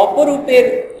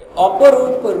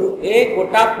 অপরূপ রূপে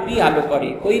গোটা পুরী আলো করে।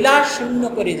 কৈলাস শূন্য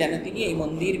করে যেন তিনি এই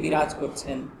মন্দির বিরাজ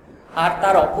করছেন, আর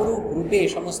তার অপরূপ রূপে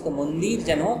সমস্ত মন্দির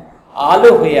যেন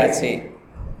আলো হয়ে আছে।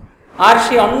 আর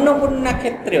সেই অন্নপূর্ণা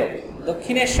ক্ষেত্রেও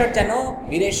দক্ষিণেশ্বর যেন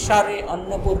বীরেশ্বরে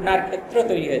অন্নপূর্ণার ক্ষেত্র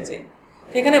তৈরি হয়েছে।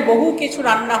 সেখানে বহু কিছু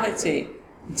রান্না হয়েছে,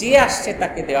 যে আসছে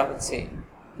তাকে দেওয়া হচ্ছে,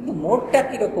 কিন্তু মোটটা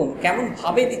কিরকম, কেমন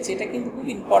ভাবে দিচ্ছে, এটা কিন্তু খুব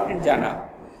ইম্পর্টেন্ট জানা।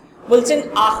 বলছেন,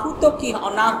 আহুত কি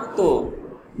অনাহুত,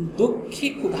 দুঃখী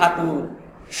ক্ষুধাতুর,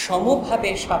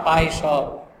 সমভাবে সাপায় সব,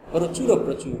 প্রচুর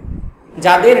প্রচুর।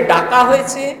 যাদের ডাকা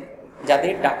হয়েছে,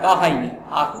 যাদের ডাকা হয়নি,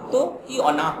 আহুত কি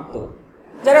অনাহুত।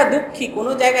 যারা দুঃখী,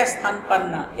 কোনো জায়গায় স্থান পান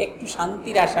না, একটু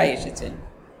শান্তির আশায় এসেছেন,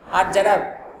 আর যারা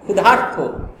ক্ষুধার্থ,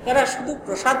 যারা শুধু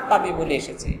প্রসাদ পাবে বলে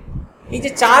এসেছে। এই যে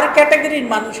 4 ক্যাটাগরির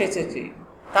মানুষ এসেছে,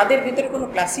 তাদের ভিতরে কোনো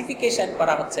ক্লাসিফিকেশন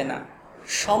করা হচ্ছে না,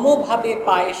 সমভাবে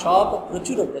পায় সব,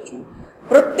 প্রচুর প্রচুর।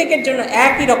 প্রত্যেকের জন্য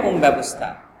একই রকম ব্যবস্থা।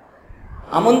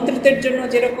 আমন্ত্রিতের জন্য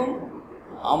যেরকম,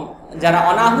 যারা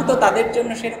অনাহুত তাদের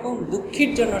জন্য সেরকম,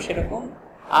 দুঃখীর জন্য সেরকম,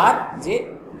 আর যে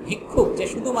ভিক্ষুক, যে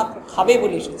শুধুমাত্র খাবে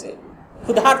বলে এসেছে,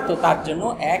 ক্ষুধার্ত, তার জন্য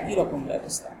একই রকম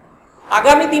ব্যবস্থা।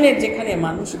 আগামী দিনের যেখানে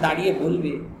মানুষ দাঁড়িয়ে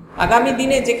বলবে, আগামী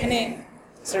দিনে যেখানে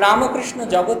শ্রীরামকৃষ্ণ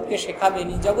জগৎকে শেখাবেন,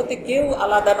 এই জগতে কেউ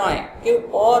আলাদা নয়, কেউ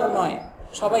পর নয়,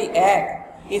 সবাই এক।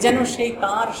 এ যেন সেই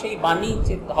তাঁর সেই বাণী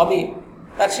যে হবে,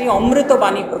 তার সেই অমৃত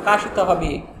বাণী প্রকাশিত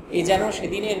হবে, এ যেন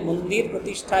সেদিনের মন্দির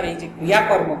প্রতিষ্ঠার এই যে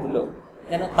ক্রিয়াকর্মগুলো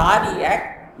যেন তারই এক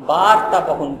বার্তা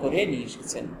বহন করে নিয়ে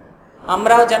এসেছেন।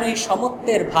 আমরাও যেন এই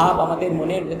সমত্বের ভাব আমাদের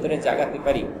মনের ভেতরে জাগাতে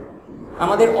পারি।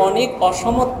 আমাদের অনেক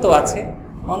অসমত্ব আছে,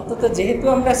 অন্তত যেহেতু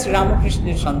আমরা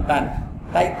শ্রীরামকৃষ্ণের সন্তান,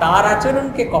 তাই তার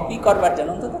আচরণকে কপি করবার জন্য,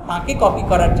 অন্তত তাঁকে কপি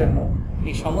করার জন্য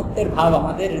এই সমত্বের ভাব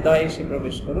আমাদের হৃদয়ে এসে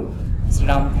প্রবেশ করুক।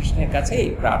 শ্রীরামকৃষ্ণের কাছে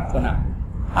এই প্রার্থনা।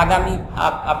 আগামী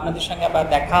আপনাদের সঙ্গে আবার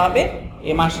দেখা হবে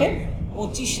এ মাসে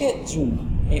 25শে জুন,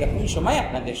 এইরকম সময়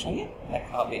আপনাদের সঙ্গে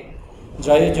দেখা হবে।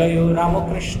 জয় জয়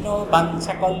রামকৃষ্ণ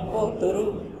বাঞ্ছাকল্প তরু,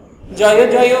 জয়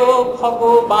জয়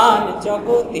ভগবান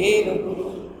জগতের গুরু,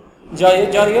 জয়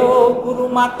জয় গুরু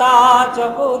মাতা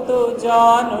জগত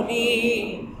জননী,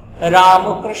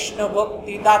 রামকৃষ্ণ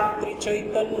ভক্তি দাত্রী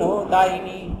চৈতন্য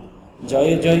দায়িনী।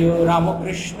 জয় জয়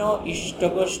রামকৃষ্ণ ইষ্ট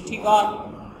গোষ্ঠীগণ,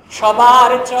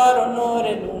 সবার চরণ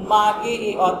রেণু মাগে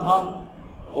অধম।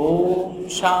 ওম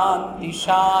শান্তি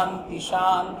শান্তি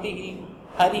শান্তি,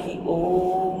 হরি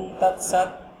ওম তৎসৎ।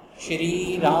 শ্রী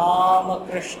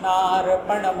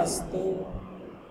রামকৃষ্ণার্পণমস্তু।